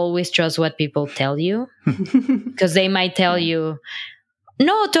cannot always trust what people tell you, because they might tell you,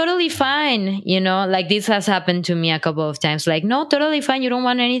 no, totally fine. You know, like this has happened to me a couple of times. Like, no, totally fine. You don't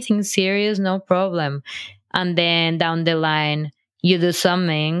want anything serious, no problem. And then down the line, you do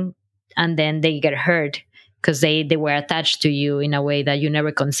something and then they get hurt because they were attached to you in a way that you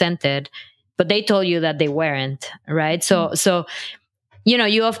never consented, but they told you that they weren't, right? So, you know,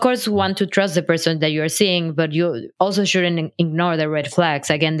 you of course want to trust the person that you're seeing, but you also shouldn't ignore the red flags.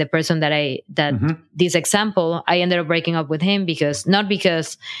 Again, the person this example, I ended up breaking up with him not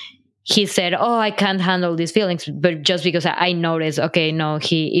because he said, oh, I can't handle these feelings, but just because I noticed, okay, no,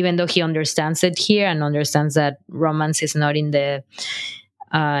 even though he understands it here and understands that romance is not in the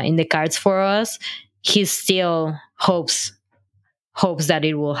cards for us, he still hopes that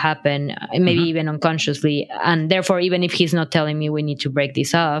it will happen, maybe even unconsciously. And therefore, even if he's not telling me we need to break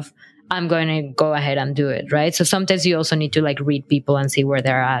this off, I'm going to go ahead and do it, right? So sometimes you also need to like read people and see where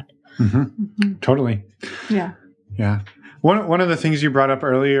they're at. Totally. Yeah. Yeah. One of the things you brought up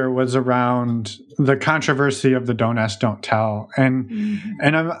earlier was around the controversy of the don't ask, don't tell. And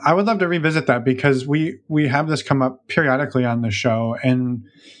I would love to revisit that, because we have this come up periodically on the show, and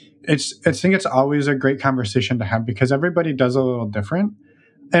I think it's always a great conversation to have, because everybody does a little different.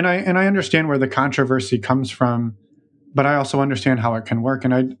 And I understand where the controversy comes from, but I also understand how it can work.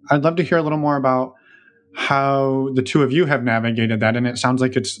 And I'd love to hear a little more about how the two of you have navigated that. And it sounds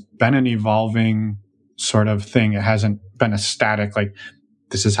like it's been an evolving sort of thing. It hasn't been a static, like,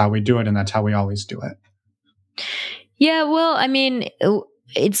 this is how we do it and that's how we always do it. Yeah, well, I mean,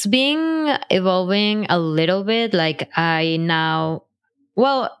 it's been evolving a little bit. Like I now,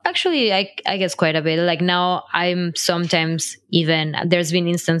 well, actually, I guess quite a bit. Like now, I'm sometimes even, there's been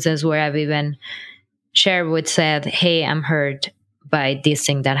instances where I've even shared with said, "Hey, I'm hurt by this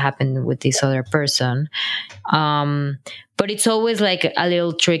thing that happened with this other person." Um, but it's always like a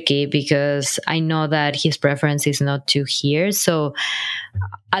little tricky because I know that his preference is not to hear. So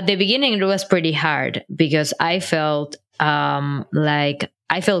at the beginning it was pretty hard because I felt like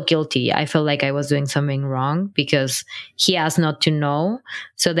I felt guilty. I felt like I was doing something wrong because he asked not to know.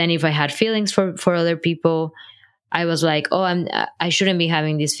 So then if I had feelings for other people, I was like, oh, I shouldn't be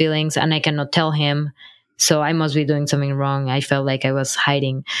having these feelings and I cannot tell him. So I must be doing something wrong. I felt like I was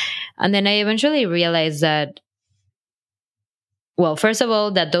hiding. And then I eventually realized that, well, first of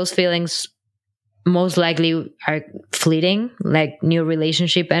all, that those feelings most likely are fleeting, like new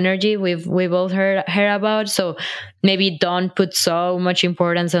relationship energy we've all heard about. So maybe don't put so much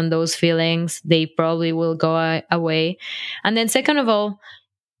importance on those feelings. They probably will go away. And then second of all,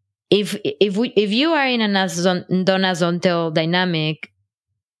 if you are in an done as don't tell dynamic,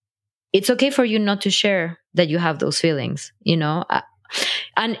 it's okay for you not to share that you have those feelings, you know.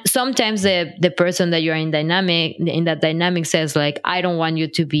 And sometimes the person that you're in that dynamic says like, I don't want you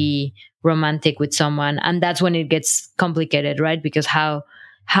to be romantic with someone, and that's when it gets complicated, right? Because how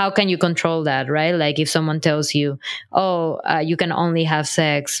can you control that, right? Like if someone tells you, oh, you can only have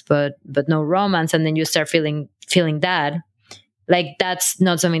sex but no romance, and then you start feeling that, like that's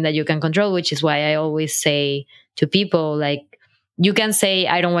not something that you can control. Which is why I always say to people, like, you can say,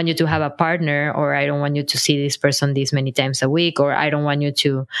 I don't want you to have a partner, or I don't want you to see this person this many times a week, or I don't want you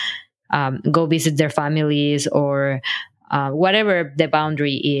to go visit their families, or whatever the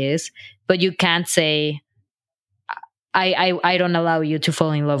boundary is. But you can't say, I don't allow you to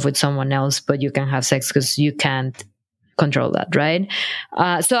fall in love with someone else, but you can have sex, because you can't control that, right?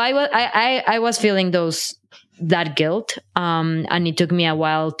 So I was feeling that guilt, and it took me a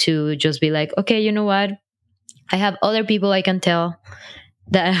while to just be like, okay, you know what? I have other people I can tell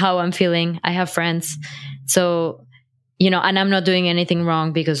that how I'm feeling. I have friends. So, you know, and I'm not doing anything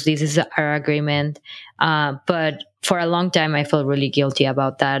wrong because this is our agreement. But for a long time, I felt really guilty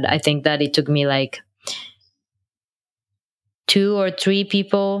about that. I think that it took me like 2 or 3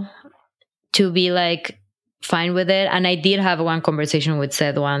 people to be like fine with it. And I did have one conversation with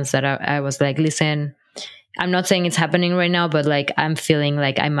said ones that I was like, listen, I'm not saying it's happening right now, but like I'm feeling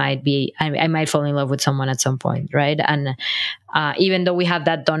like I might fall in love with someone at some point, right? And even though we have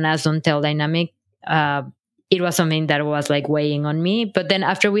that don't ask, don't tell dynamic, it was something that was like weighing on me. But then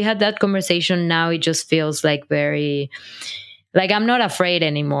after we had that conversation, now it just feels like very, like I'm not afraid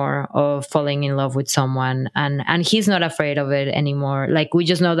anymore of falling in love with someone, and he's not afraid of it anymore. Like we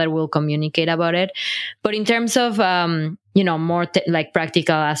just know that we'll communicate about it. But in terms of you know, more like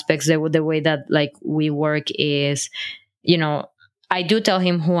practical aspects, the way that like we work is, you know, I do tell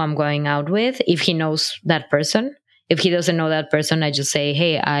him who I'm going out with if he knows that person. If he doesn't know that person, I just say,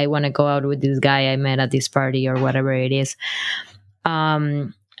 hey, I want to go out with this guy I met at this party or whatever it is.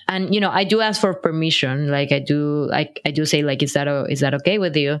 And you know, I do ask for permission. Like I do say like, is that okay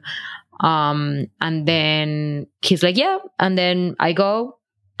with you? And then he's like, yeah. And then I go,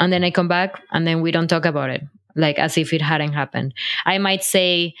 and then I come back, and then we don't talk about it, like as if it hadn't happened. I might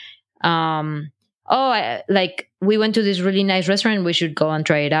say, like we went to this really nice restaurant, we should go and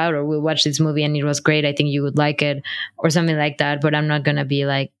try it out, or we watched this movie and it was great, I think you would like it, or something like that. But I'm not gonna be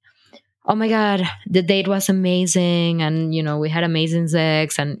like, oh my God, the date was amazing, and you know, we had amazing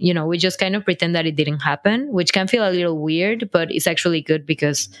sex, and you know, we just kind of pretend that it didn't happen, which can feel a little weird, but it's actually good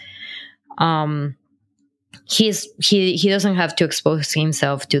because um he doesn't have to expose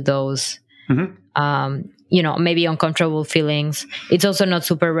himself to those you know, maybe uncomfortable feelings. It's also not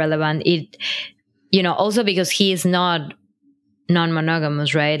super relevant. It, you know, also because he is not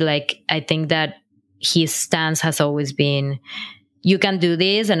non-monogamous, right? Like I think that his stance has always been, you can do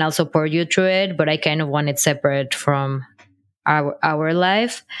this and I'll support you through it, but I kind of want it separate from our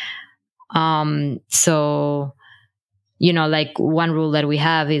life. So, you know, like one rule that we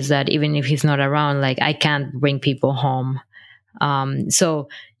have is that even if he's not around, like I can't bring people home. So,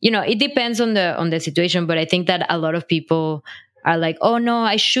 you know, it depends on the situation, but I think that a lot of people are like, oh no,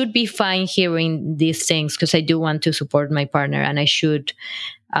 I should be fine hearing these things because I do want to support my partner, and I should,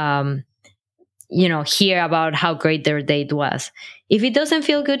 you know, hear about how great their date was. If it doesn't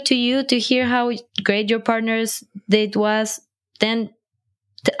feel good to you to hear how great your partner's date was, then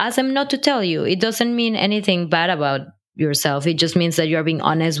ask them not to tell you. It doesn't mean anything bad about yourself. It just means that you're being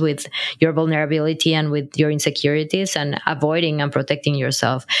honest with your vulnerability and with your insecurities and avoiding and protecting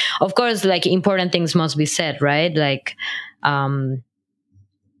yourself. Of course, like important things must be said, right? Like,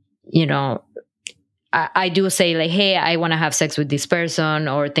 you know, I do say like, hey, I want to have sex with this person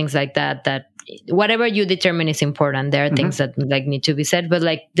or things like that, that whatever you determine is important. There are things that like need to be said, but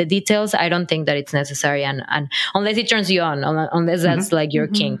like the details, I don't think that it's necessary. And unless it turns you on, unless that's like your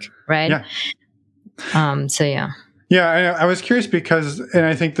kink, right? Yeah. So yeah. Yeah, I was curious because, and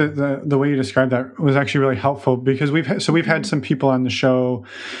I think that the way you described that was actually really helpful, because we've had some people on the show.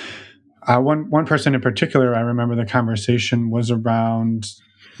 One person in particular, I remember the conversation was around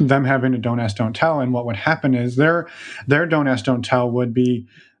them having a don't ask, don't tell, and what would happen is their don't ask, don't tell would be,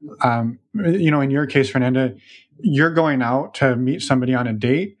 in your case, Fernanda, you're going out to meet somebody on a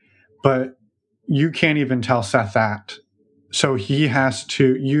date, but you can't even tell Seth that. So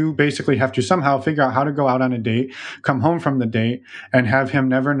you basically have to somehow figure out how to go out on a date, come home from the date, and have him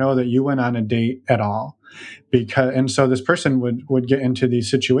never know that you went on a date at all. And so this person would get into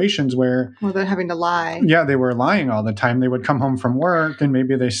these situations where, well, they're having to lie. Yeah, they were lying all the time. They would come home from work and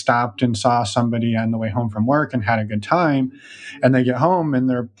maybe they stopped and saw somebody on the way home from work and had a good time. And they get home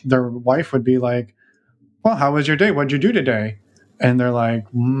and their wife would be like, well, how was your day? What'd you do today? And they're like,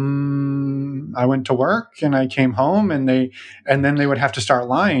 I went to work and I came home, and then they would have to start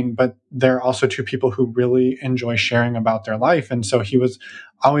lying. But they're also two people who really enjoy sharing about their life. And so he was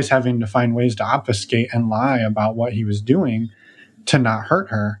always having to find ways to obfuscate and lie about what he was doing to not hurt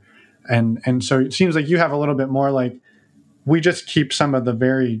her. And so it seems like you have a little bit more like, we just keep some of the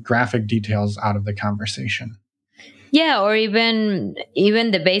very graphic details out of the conversation. Yeah, or even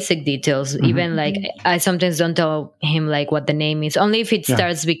the basic details. Even like I sometimes don't tell him like what the name is, only if it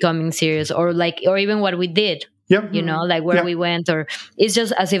starts becoming serious, or even what we did. Yep. You know, like where we went, or it's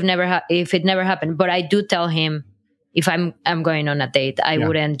just as if if it never happened. But I do tell him if I'm going on a date, I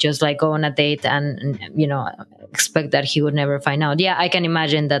wouldn't just like go on a date and expect that he would never find out. Yeah, I can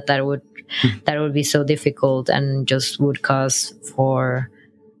imagine that would be so difficult and just would cause for.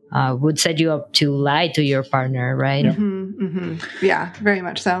 Would set you up to lie to your partner, right? Yeah, very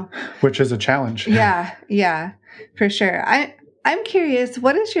much so. Which is a challenge. Yeah, for sure. I'm curious,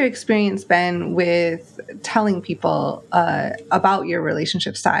 what has your experience been with telling people about your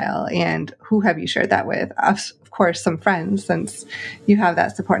relationship style, and who have you shared that with? Of course, some friends, since you have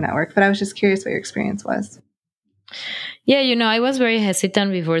that support network, but I was just curious what your experience was. Yeah, I was very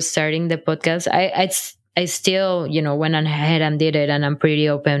hesitant before starting the podcast. I still, went ahead and did it, and I'm pretty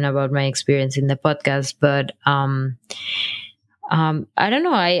open about my experience in the podcast. But I don't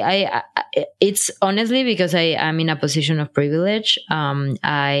know. I it's honestly because I'm in a position of privilege. I'm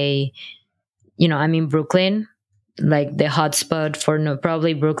in Brooklyn, like the hotspot for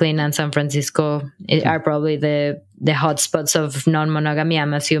probably Brooklyn and San Francisco are probably the hotspots of non-monogamy,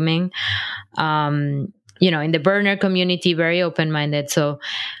 I'm assuming. In the burner community, very open-minded. So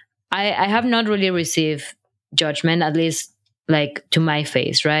I have not really received judgment, at least like to my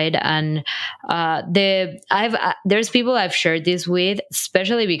face, right? And there's people I've shared this with,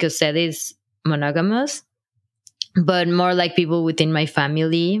 especially because Seth is monogamous, but more like people within my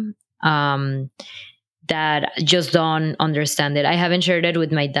family that just don't understand it. I haven't shared it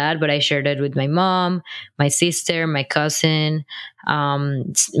with my dad, but I shared it with my mom, my sister, my cousin,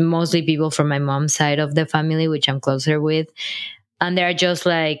 mostly people from my mom's side of the family, which I'm closer with. And they're just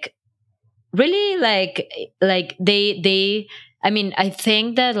like, really like they I mean, I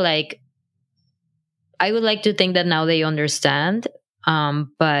think that like I would like to think that now they understand,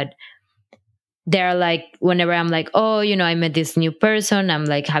 but they're like, whenever I'm like, oh, I met this new person, I'm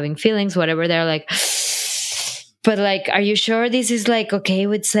like having feelings, whatever, they're like, but like, are you sure this is like okay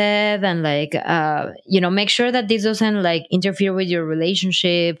with Seth? And like, make sure that this doesn't like interfere with your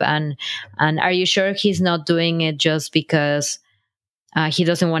relationship, and are you sure he's not doing it just because he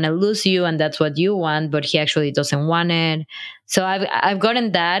doesn't want to lose you and that's what you want, but he actually doesn't want it. So I've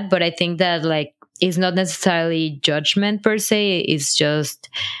gotten that, but I think that like it's not necessarily judgment per se. It's just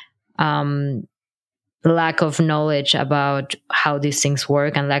lack of knowledge about how these things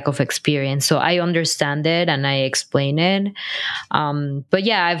work and lack of experience. So I understand it and I explain it. But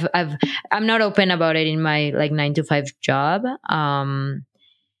yeah, I'm not open about it in my like 9-to-5 job.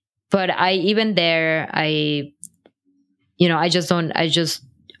 But I just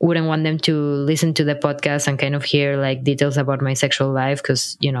wouldn't want them to listen to the podcast and kind of hear like details about my sexual life,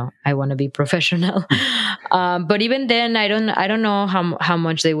 because, I want to be professional. But even then, I don't know how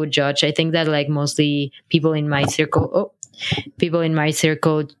much they would judge. I think that like mostly people in my circle,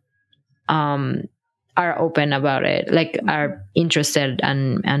 are open about it, like are interested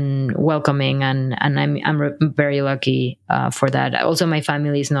and welcoming, and I'm very lucky for that. Also, my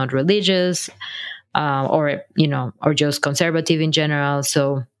family is not religious, or or just conservative in general.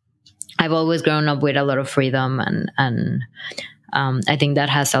 So I've always grown up with a lot of freedom, and I think that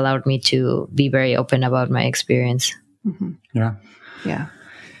has allowed me to be very open about my experience. Mm-hmm.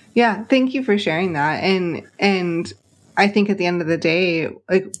 Yeah. Thank you for sharing that. And I think at the end of the day,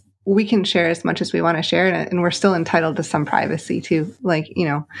 like, we can share as much as we want to share, and we're still entitled to some privacy too. Like,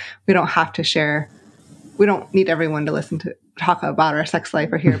 we don't have to share. We don't need everyone to listen to talk about our sex life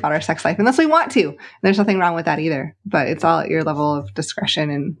or hear about our sex life unless we want to. And there's nothing wrong with that either. But it's all at your level of discretion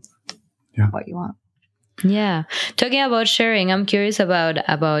and what you want. Yeah. Talking about sharing, I'm curious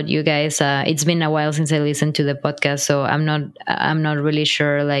about you guys. It's been a while since I listened to the podcast, so I'm not really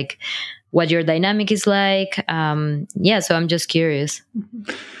sure like what your dynamic is like. So I'm just curious.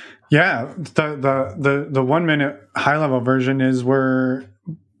 Yeah. The 1 minute high level version is we're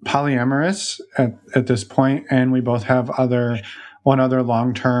polyamorous at this point, and we both have one other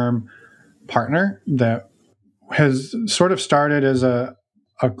long-term partner that has sort of started as a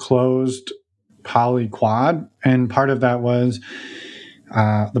closed poly quad, and part of that was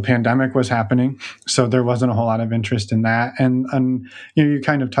the pandemic was happening, so there wasn't a whole lot of interest in that, and you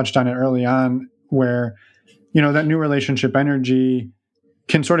kind of touched on it early on, where that new relationship energy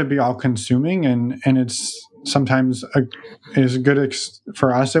can sort of be all consuming, and it's sometimes is good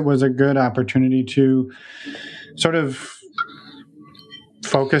for us. It was a good opportunity to sort of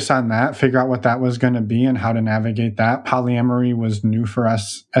focus on that, figure out what that was going to be and how to navigate that. Polyamory was new for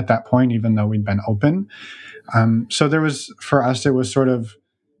us at that point, even though we'd been open. So for us, it was sort of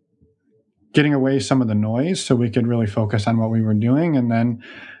getting away some of the noise so we could really focus on what we were doing. And then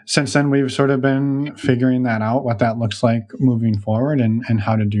since then, we've sort of been figuring that out, what that looks like moving forward, and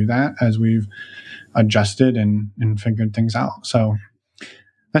how to do that as we've adjusted and figured things out. So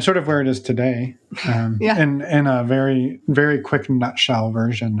that's sort of where it is today, in a very, very quick nutshell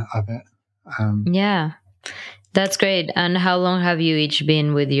version of it. Yeah, that's great. And how long have you each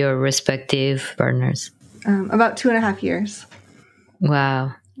been with your respective partners? About 2.5 years.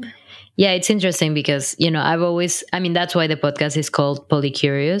 Wow. Yeah, it's interesting because, that's why the podcast is called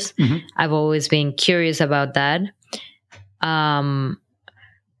Polycurious. Mm-hmm. I've always been curious about that. And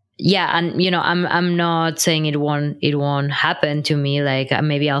I'm not saying it won't happen to me. Like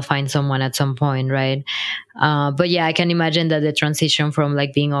maybe I'll find someone at some point, right? But yeah, I can imagine that the transition from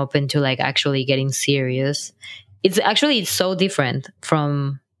like being open to like actually getting serious, it's so different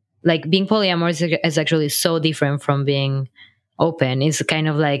from like being polyamorous is actually so different from being open. It's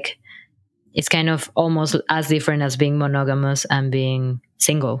kind of almost as different as being monogamous and being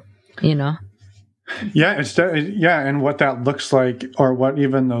single, Yeah, and what that looks like, or what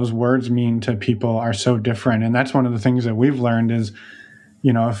even those words mean to people, are so different. And that's one of the things that we've learned is,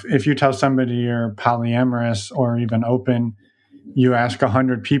 if you tell somebody you're polyamorous or even open, you ask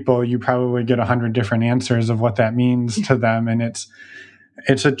 100 people, you probably get 100 different answers of what that means to them, and it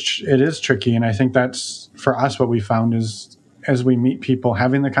is tricky. And I think that's, for us, what we found is, as we meet people,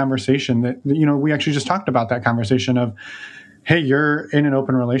 having the conversation that, we actually just talked about that conversation of, hey, you're in an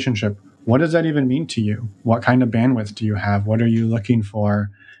open relationship. What does that even mean to you? What kind of bandwidth do you have? What are you looking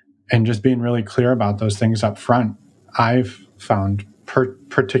for? And just being really clear about those things up front, I've found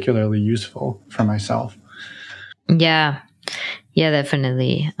particularly useful for myself. Yeah,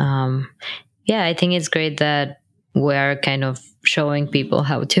 definitely. I think it's great that we're kind of showing people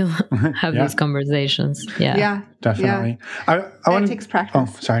how to have these conversations. Yeah, definitely. Yeah. It takes practice. Oh,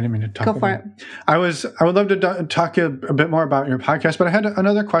 sorry, I didn't mean to talk. Go for it. I would love to talk a bit more about your podcast, but I had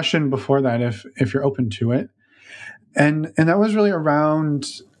another question before that, if you're open to it, and that was really around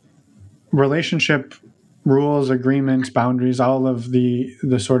relationship rules, agreements, boundaries, all of the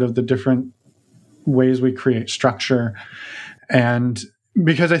sort of the different ways we create structure. And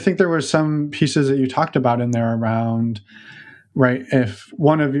because I think there were some pieces that you talked about in there around, right, if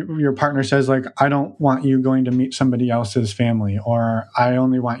one of your partner says, like, I don't want you going to meet somebody else's family, or I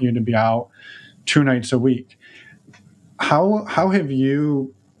only want you to be out 2 nights a week. How have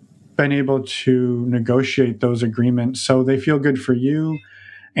you been able to negotiate those agreements so they feel good for you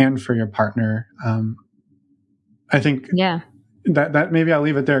and for your partner? I think that maybe I'll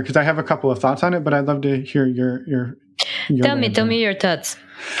leave it there because I have a couple of thoughts on it, but I'd love to hear your Tell me your thoughts.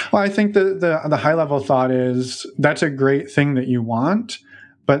 Well, I think the high level thought is that's a great thing that you want,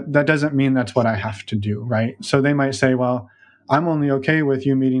 but that doesn't mean that's what I have to do, right? So they might say, well, I'm only okay with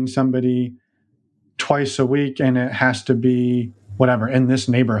you meeting somebody twice a week, and it has to be whatever in this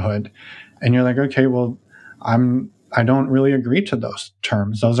neighborhood. And you're like, okay, well, I'm I don't really agree to those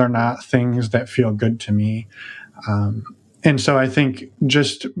terms. Those are not things that feel good to me. And so I think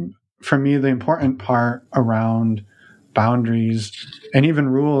just for me, the important part around boundaries and even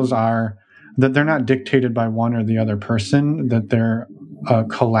rules are that they're not dictated by one or the other person, that they're a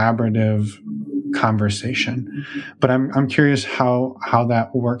collaborative conversation. But I'm curious how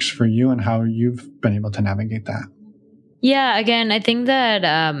that works for you and how you've been able to navigate that. Yeah, again, I think that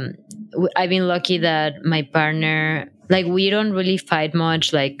I've been lucky that my partner, like, we don't really fight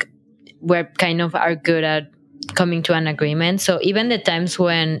much. Like, we're kind of are good at coming to an agreement. So even the times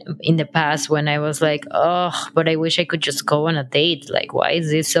when in the past when I was like, oh, but I wish I could just go on a date. Like, why is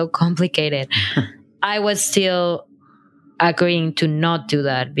this so complicated? I was still agreeing to not do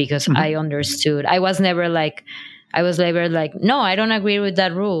that because I understood. I was never like, no, I don't agree with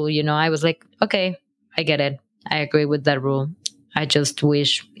that rule. I was like, okay, I get it. I agree with that rule. I just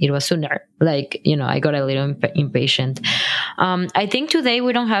wish it was sooner. Like, I got a little impatient. I think today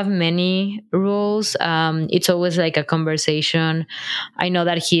we don't have many rules. It's always like a conversation. I know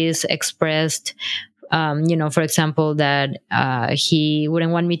that he's expressed, for example, that he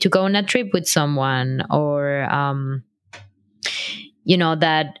wouldn't want me to go on a trip with someone, or,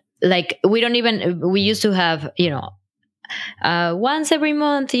 that, like, we used to have, once every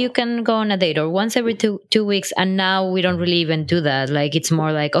month you can go on a date, or once every two weeks, and now we don't really even do that. Like, it's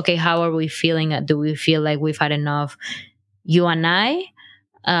more like, okay, how are we feeling? Do we feel like we've had enough, you and I?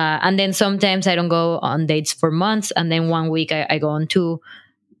 And then sometimes I don't go on dates for months, and then 1 week I go on two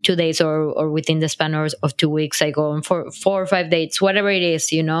days, or within the span of 2 weeks I go on for 4 or 5 dates, whatever it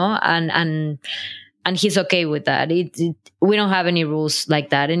is, and he's okay with that. We don't have any rules like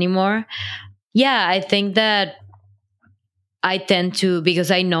that anymore. Yeah, I think that I tend to,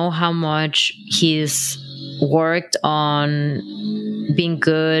 because I know how much he's worked on being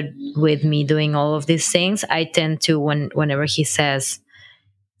good with me doing all of these things, I tend to, whenever he says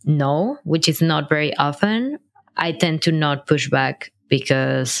no, which is not very often, I tend to not push back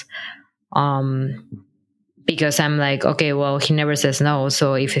because I'm like, okay, well, he never says no.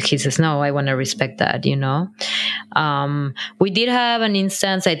 So if he says no, I want to respect that, We did have an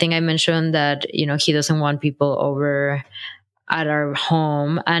instance, I think I mentioned that, he doesn't want people over at our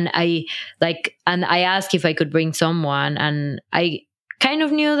home, and I asked if I could bring someone, and I kind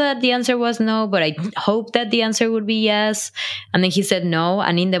of knew that the answer was no, but I hoped that the answer would be yes. And then he said no,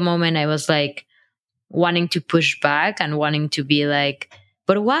 and in the moment I was like wanting to push back and wanting to be like,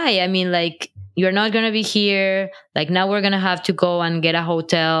 but why? I mean, like, you're not gonna be here, like, now we're gonna have to go and get a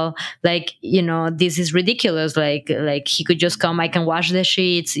hotel, like, this is ridiculous. Like he could just come, I can wash the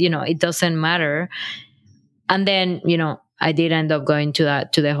sheets, it doesn't matter. And then, I did end up going to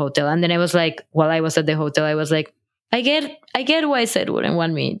the hotel. And then I was like, while I was at the hotel, I was like, I get why Seth wouldn't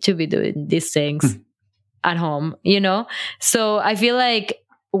want me to be doing these things at home, So I feel like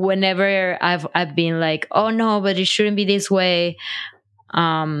whenever I've been like, oh no, but it shouldn't be this way,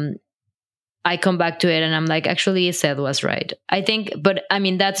 I come back to it and I'm like, actually, Seth was right. I think, but I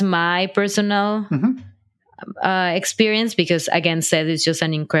mean, that's my personal experience, because again, Seth is just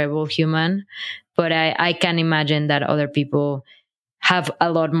an incredible human. But I can imagine that other people have a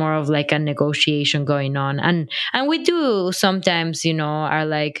lot more of like a negotiation going on. And we do sometimes, are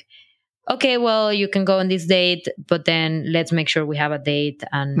like, okay, well, you can go on this date, but then let's make sure we have a date.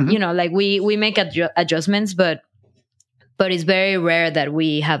 And, like we make adjustments, but it's very rare that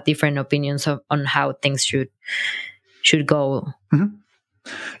we have different opinions on how things should go. Mm-hmm.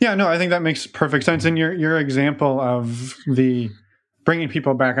 Yeah, no, I think that makes perfect sense. And your example of the bringing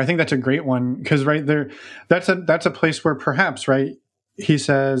people back, I think that's a great one, because right there, that's a place where perhaps, right, he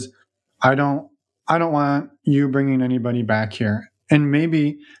says, I don't want you bringing anybody back here. And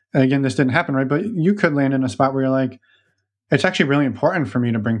maybe, again, this didn't happen, right, but you could land in a spot where you're like, it's actually really important for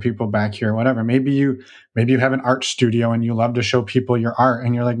me to bring people back here, whatever. Maybe you have an art studio and you love to show people your art,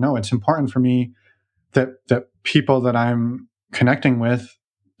 and you're like, no, it's important for me that people that I'm connecting with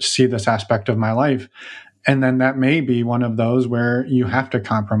see this aspect of my life. And then that may be one of those where you have to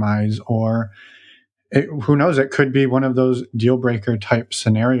compromise, or who knows, it could be one of those deal breaker type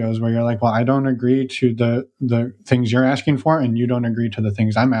scenarios where you're like, well, I don't agree to the things you're asking for, and you don't agree to the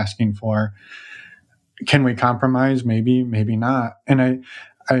things I'm asking for. Can we compromise? Maybe, maybe not. And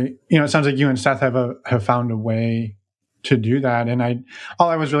I it sounds like you and Seth have found a way to do that. And all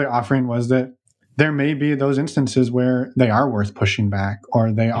I was really offering was that there may be those instances where they are worth pushing back,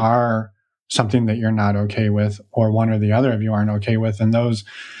 or they are something that you're not okay with, or one or the other of you aren't okay with. And those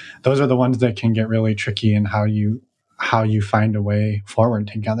are the ones that can get really tricky in how you find a way forward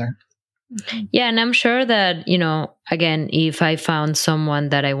together. Yeah, and I'm sure that, again, if I found someone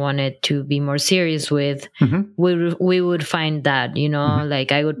that I wanted to be more serious with, Mm-hmm. we would find that, Mm-hmm.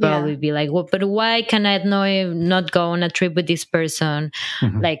 like I would Yeah. probably be like, well, but why can I not go on a trip with this person?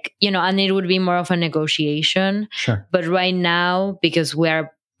 Mm-hmm. Like, and it would be more of a negotiation. Sure. But right now, because we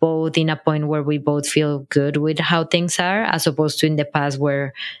are both in a point where we both feel good with how things are, as opposed to in the past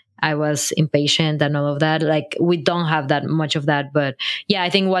where I was impatient and all of that. Like, we don't have that much of that. But yeah, I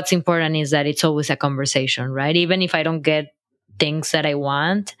think what's important is that it's always a conversation, right? Even if I don't get things that I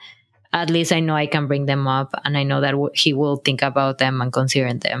want, at least I know I can bring them up, and I know that he will think about them and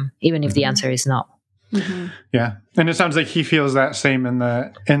consider them, even if the answer is no. Mm-hmm. Yeah, and it sounds like he feels that same in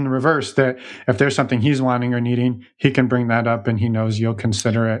the reverse, that if there's something he's wanting or needing, he can bring that up, and he knows you'll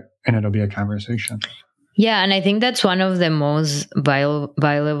consider it, and it'll be a conversation. Yeah, and I think that's one of the most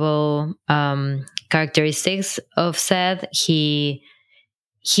valuable characteristics of Seth. He's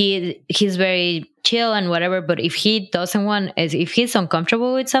very chill and whatever, but if he doesn't want, if he's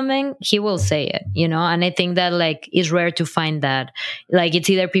uncomfortable with something, he will say it, and I think that, like, it's rare to find that. Like, it's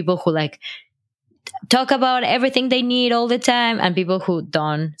either people who like talk about everything they need all the time and people who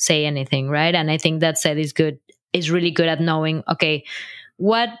don't say anything, right? And I think that Seth is really good at knowing, okay,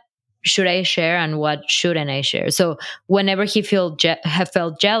 what should I share and what shouldn't I share? So whenever he felt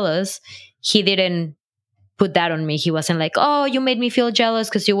jealous, he didn't put that on me. He wasn't like, oh, you made me feel jealous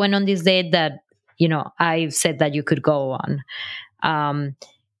because you went on this date that, I said that you could go on.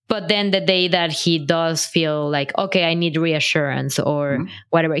 But then the day that he does feel like, okay, I need reassurance or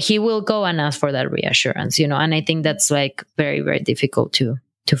whatever, he will go and ask for that reassurance, and I think that's like very, very difficult to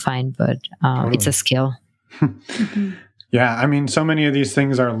find, but Totally. It's a skill. Yeah, I mean, so many of these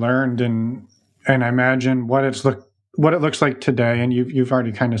things are learned, and I imagine what it looks like today. And you've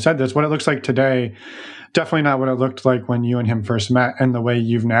already kind of said this. What it looks like today, definitely not what it looked like when you and him first met. And the way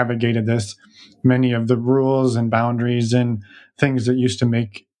you've navigated this, many of the rules and boundaries and things that used to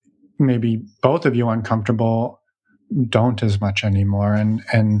make maybe both of you uncomfortable don't as much anymore. And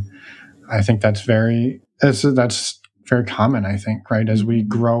I think that's very common. I think, right, as we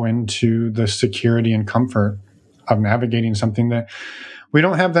grow into the security and comfort of navigating something that we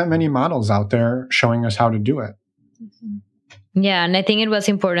don't have that many models out there showing us how to do it. Yeah, and I think it was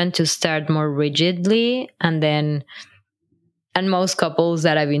important to start more rigidly, and most couples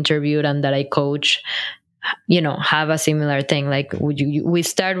that I've interviewed and that I coach, have a similar thing. Like, we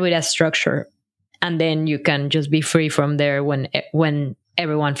start with a structure, and then you can just be free from there when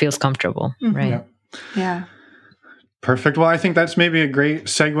everyone feels comfortable, right? Yeah. Perfect. Well, I think that's maybe a great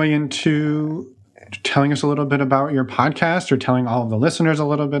segue into telling us a little bit about your podcast, or telling all of the listeners a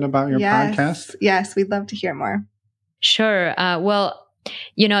little bit about your podcast. Yes, we'd love to hear more. Sure. Well,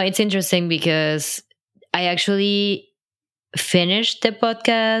 it's interesting because I actually finished the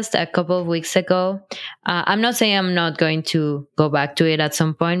podcast a couple of weeks ago. I'm not saying I'm not going to go back to it at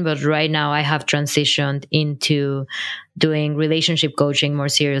some point, but right now I have transitioned into doing relationship coaching more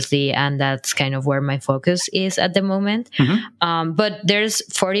seriously, and that's kind of where my focus is at the moment. But there's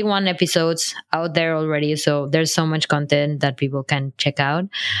 41 episodes out there already, so there's so much content that people can check out.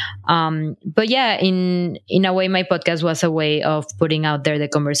 But yeah, in a way, my podcast was a way of putting out there the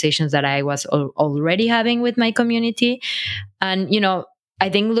conversations that I was already having with my community. And, I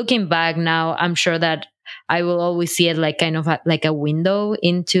think looking back now, I'm sure that I will always see it like kind of like a window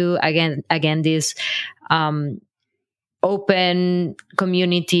into, again, this open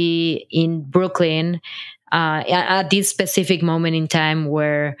community in Brooklyn at this specific moment in time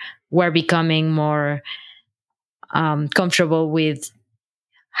where we're becoming more comfortable with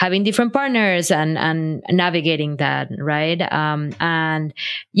having different partners and navigating that, right? And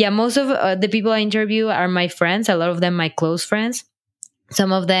yeah, most of the people I interview are my friends, a lot of them my close friends.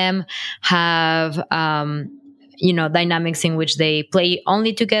 Some of them have dynamics in which they play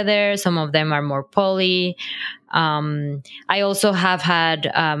only together. Some of them are more poly. I also have had,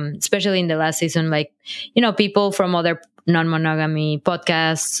 especially in the last season, like, people from other non-monogamy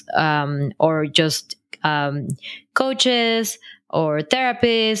podcasts, or just coaches or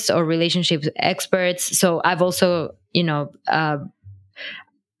therapists or relationship experts. So I've also,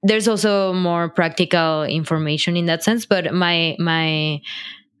 there's also more practical information in that sense. But my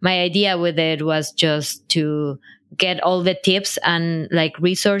idea with it was just to get all the tips and like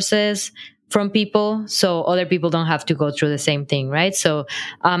resources from people, so other people don't have to go through the same thing, right? So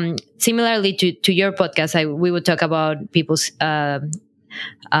similarly to your podcast, we would talk about people's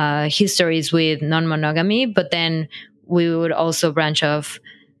histories with non-monogamy, but then we would also branch off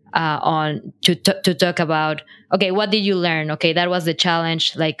on to talk about, okay, what did you learn? Okay, that was the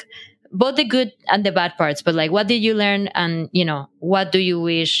challenge, like both the good and the bad parts, but like, what did you learn? And what do you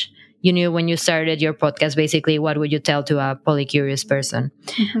wish you knew when you started your podcast, basically, what would you tell to a polycurious person?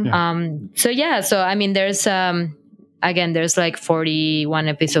 Mhm. Yeah. So, I mean, there's, again, there's like 41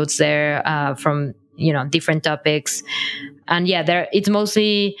 episodes there, from, different topics. And yeah, it's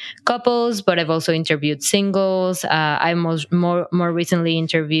mostly couples, but I've also interviewed singles. I more recently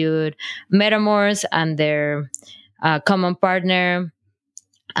interviewed metamors and their common partner.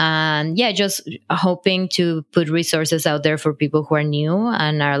 And yeah, just hoping to put resources out there for people who are new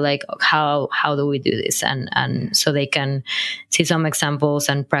and are like, how do we do this? And so they can see some examples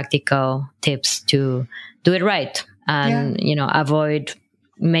and practical tips to do it right, and avoid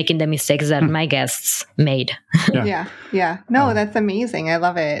making the mistakes that my guests made. Yeah. No, that's amazing. I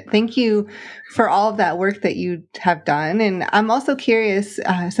love it. Thank you for all of that work that you have done. And I'm also curious,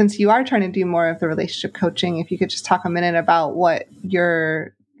 since you are trying to do more of the relationship coaching, if you could just talk a minute about what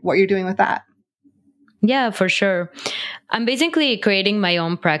you're doing with that. Yeah, for sure. I'm basically creating my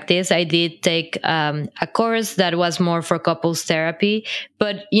own practice. I did take a course that was more for couples therapy,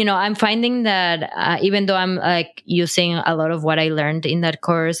 but I'm finding that even though I'm like using a lot of what I learned in that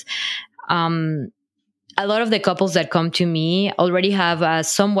course, a lot of the couples that come to me already have a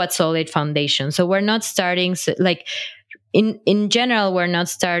somewhat solid foundation. So we're not starting like in general, we're not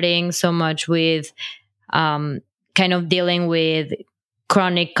starting so much with kind of dealing with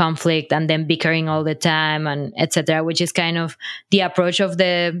chronic conflict and then bickering all the time and etc., which is kind of the approach of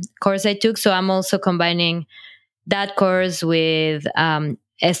the course I took. So I'm also combining that course with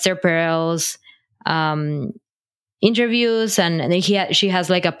Esther Perel's interviews, and she has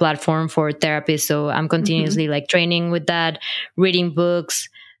like a platform for therapists. So I'm continuously like training with that, reading books,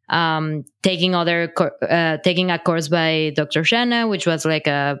 taking a course by Dr. Shanna, which was like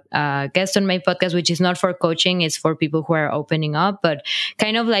a guest on my podcast, which is not for coaching, it's for people who are opening up, but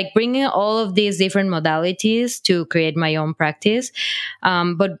kind of like bringing all of these different modalities to create my own practice.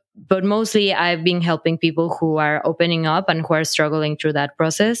 But mostly I've been helping people who are opening up and who are struggling through that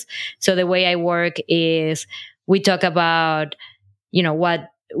process. So the way I work is we talk about,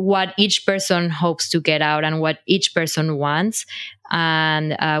 what each person hopes to get out and what each person wants.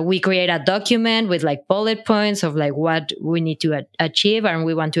 And we create a document with like bullet points of like what we need to achieve and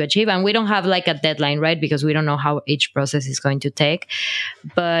we want to achieve. And we don't have like a deadline, right? Because we don't know how each process is going to take.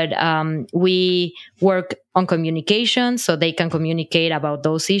 But we work on communication so they can communicate about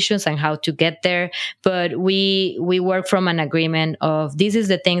those issues and how to get there. But we work from an agreement of this is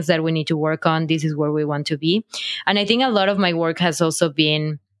the things that we need to work on. This is where we want to be. And I think a lot of my work has also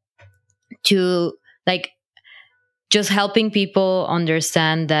been to like just helping people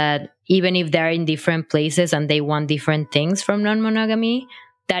understand that even if they're in different places and they want different things from non-monogamy,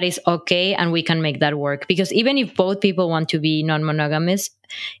 that is okay and we can make that work. Because even if both people want to be non-monogamous,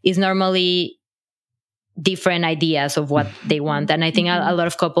 it's normally different ideas of what they want. And I think a lot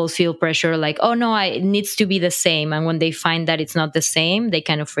of couples feel pressure like, oh no, it needs to be the same. And when they find that it's not the same, they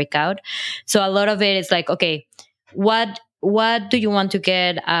kind of freak out. So a lot of it is like, okay, what do you want to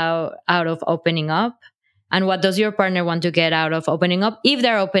get out of opening up? And what does your partner want to get out of opening up? If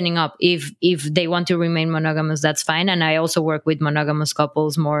they're opening up, if they want to remain monogamous, that's fine. And I also work with monogamous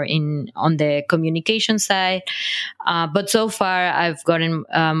couples more on the communication side. But so far, I've gotten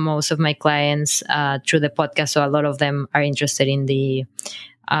most of my clients through the podcast. So a lot of them are interested in the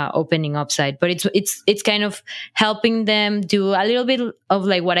opening up side. But it's kind of helping them do a little bit of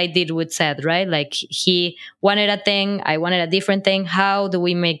like what I did with Seth, right? Like he wanted a thing, I wanted a different thing. How do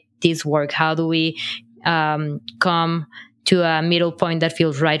we make this work? How do we come to a middle point that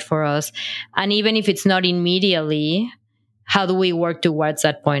feels right for us? And even if it's not immediately, how do we work towards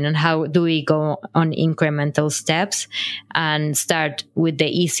that point? And how do we go on incremental steps and start with the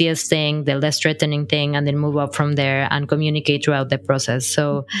easiest thing, the less threatening thing, and then move up from there and communicate throughout the process?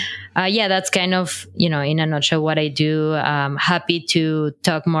 So yeah, that's kind of, in a nutshell what I do. Happy to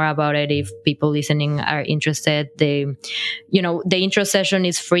talk more about it if people listening are interested. The intro session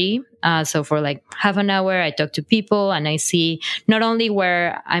is free. So for like half an hour, I talk to people and I see not only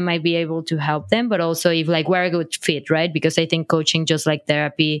where I might be able to help them, but also if like we're a good fit, right? Because I think coaching, just like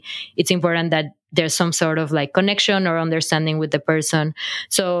therapy, it's important that there's some sort of like connection or understanding with the person.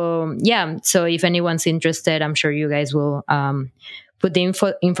 So yeah, so if anyone's interested, I'm sure you guys will put the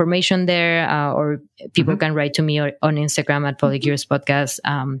information there, or people can write to me on Instagram at Polycurious Podcast.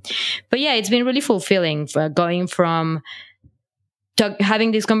 But yeah, it's been really fulfilling going from having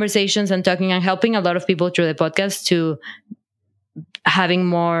these conversations and talking and helping a lot of people through the podcast to having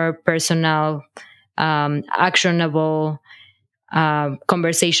more personal, actionable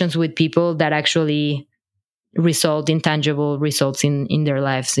conversations with people that actually intangible results in their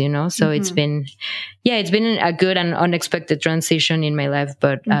lives, so it's been a good and unexpected transition in my life,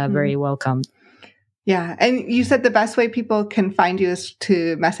 but very welcome. Yeah. And you said the best way people can find you is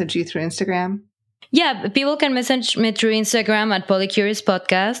to message you through Instagram. Yeah, people can message me through Instagram at Polycurious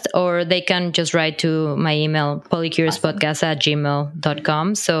Podcast, or they can just write to my email,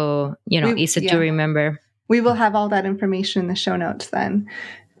 polycuriouspodcast@gmail.com. So, easy to remember. We will have all that information in the show notes then.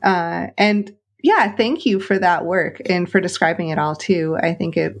 And yeah, thank you for that work and for describing it all too. I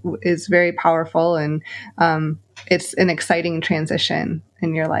think it is very powerful, and it's an exciting transition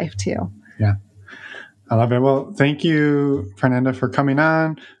in your life too. Yeah. I love it. Well, thank you, Fernanda, for coming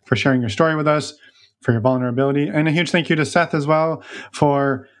on, for sharing your story with us, for your vulnerability. And a huge thank you to Seth as well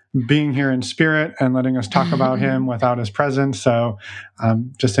for being here in spirit and letting us talk about him without his presence. So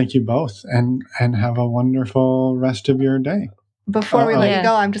just thank you both, and have a wonderful rest of your day. Before we let you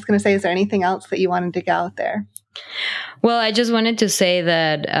go, I'm just going to say, is there anything else that you wanted to get out there? Well, I just wanted to say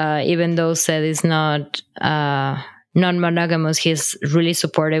that even though Seth is not non-monogamous, he's really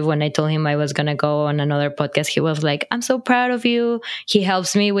supportive. When I told him I was going to go on another podcast, he was like, I'm so proud of you. He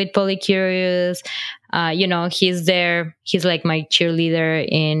helps me with Polycurious. He's there. He's like my cheerleader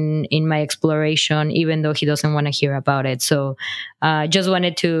in my exploration, even though he doesn't want to hear about it. So just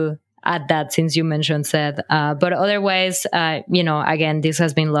wanted to add that since you mentioned Seth. But otherwise, again, this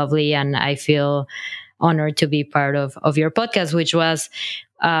has been lovely, and I feel honored to be part of your podcast, which was,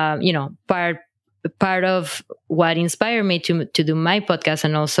 part of what inspired me to do my podcast,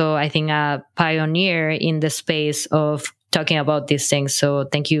 and also I think a pioneer in the space of talking about these things. So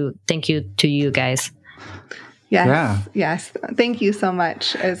thank you to you guys. Yes. Yeah. Yes. Thank you so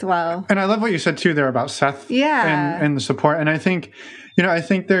much as well. And I love what you said too there about Seth. Yeah. And the support. And I think,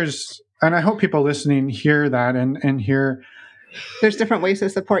 there's, and I hope people listening hear that and hear. There's different ways to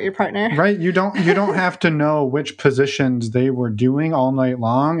support your partner. Right. You don't have to know which positions they were doing all night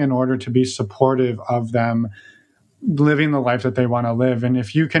long in order to be supportive of them living the life that they want to live. And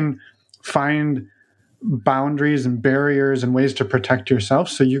if you can find boundaries and barriers and ways to protect yourself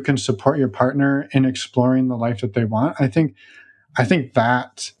so you can support your partner in exploring the life that they want, I think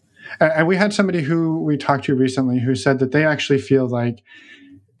that, and we had somebody who we talked to recently who said that they actually feel like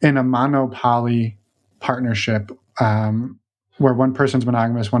in a monopoly partnership, where one person's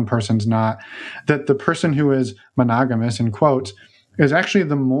monogamous, one person's not, that the person who is monogamous, in quotes, is actually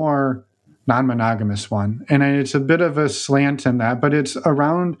the more non-monogamous one. And it's a bit of a slant in that, but it's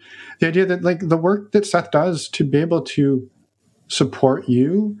around the idea that like the work that Seth does to be able to support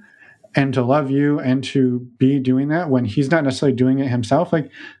you and to love you and to be doing that when he's not necessarily doing it himself, like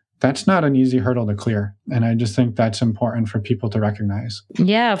that's not an easy hurdle to clear. And I just think that's important for people to recognize.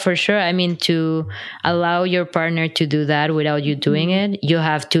 Yeah, for sure. I mean, to allow your partner to do that without you doing it, you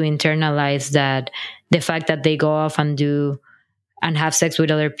have to internalize that the fact that they go off and do and have sex with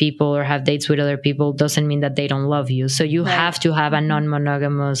other people or have dates with other people doesn't mean that they don't love you. So you have to have a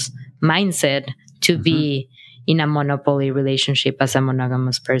non-monogamous mindset to be in a monopoly relationship as a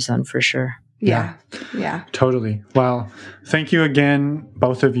monogamous person, for sure. Yeah. Totally. Well, thank you again,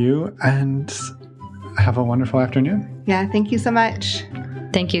 both of you, and have a wonderful afternoon. Yeah, thank you so much.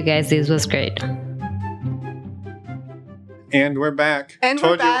 Thank you, guys. This was great. And we're back.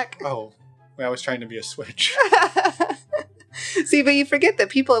 We're back. Oh, I was trying to be a switch. See, but you forget that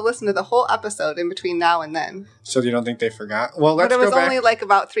people have listened to the whole episode in between now and then. So you don't think they forgot? Well, let's go back. But it was only like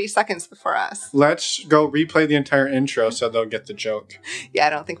about 3 seconds before us. Let's go replay the entire intro so they'll get the joke. Yeah, I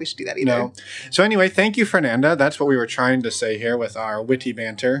don't think we should do that either. No. So anyway, thank you, Fernanda. That's what we were trying to say here with our witty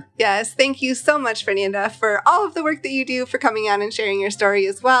banter. Yes, thank you so much, Fernanda, for all of the work that you do, for coming on and sharing your story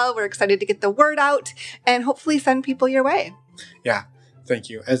as well. We're excited to get the word out and hopefully send people your way. Yeah, thank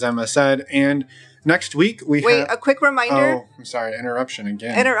you. As Emma said, and next week we a quick reminder. Oh, I'm sorry, interruption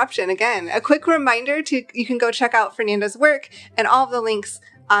again. A quick reminder you can go check out Fernanda's work and all of the links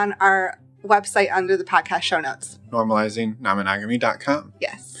on our website under the podcast show notes. normalizingnonmonogamy.com.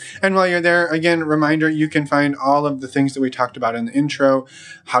 Yes. And while you're there, again, reminder, you can find all of the things that we talked about in the intro,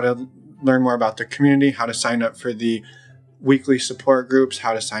 how to learn more about the community, how to sign up for the weekly support groups,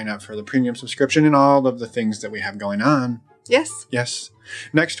 how to sign up for the premium subscription, and all of the things that we have going on. Yes. Yes.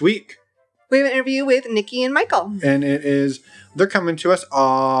 Next week, we have an interview with Nikki and Michael. And they're coming to us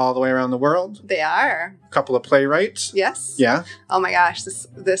all the way around the world. They are. A couple of playwrights. Yes. Yeah. Oh my gosh,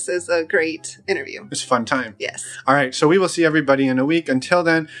 this is a great interview. It's a fun time. Yes. All right, so we will see everybody in a week. Until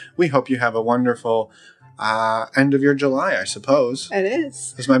then, we hope you have a wonderful end of your July, I suppose. It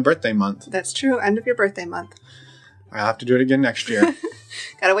is. It's my birthday month. That's true, end of your birthday month. I'll have to do it again next year.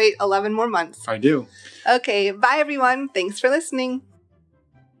 Gotta wait 11 more months. I do. Okay, bye everyone. Thanks for listening.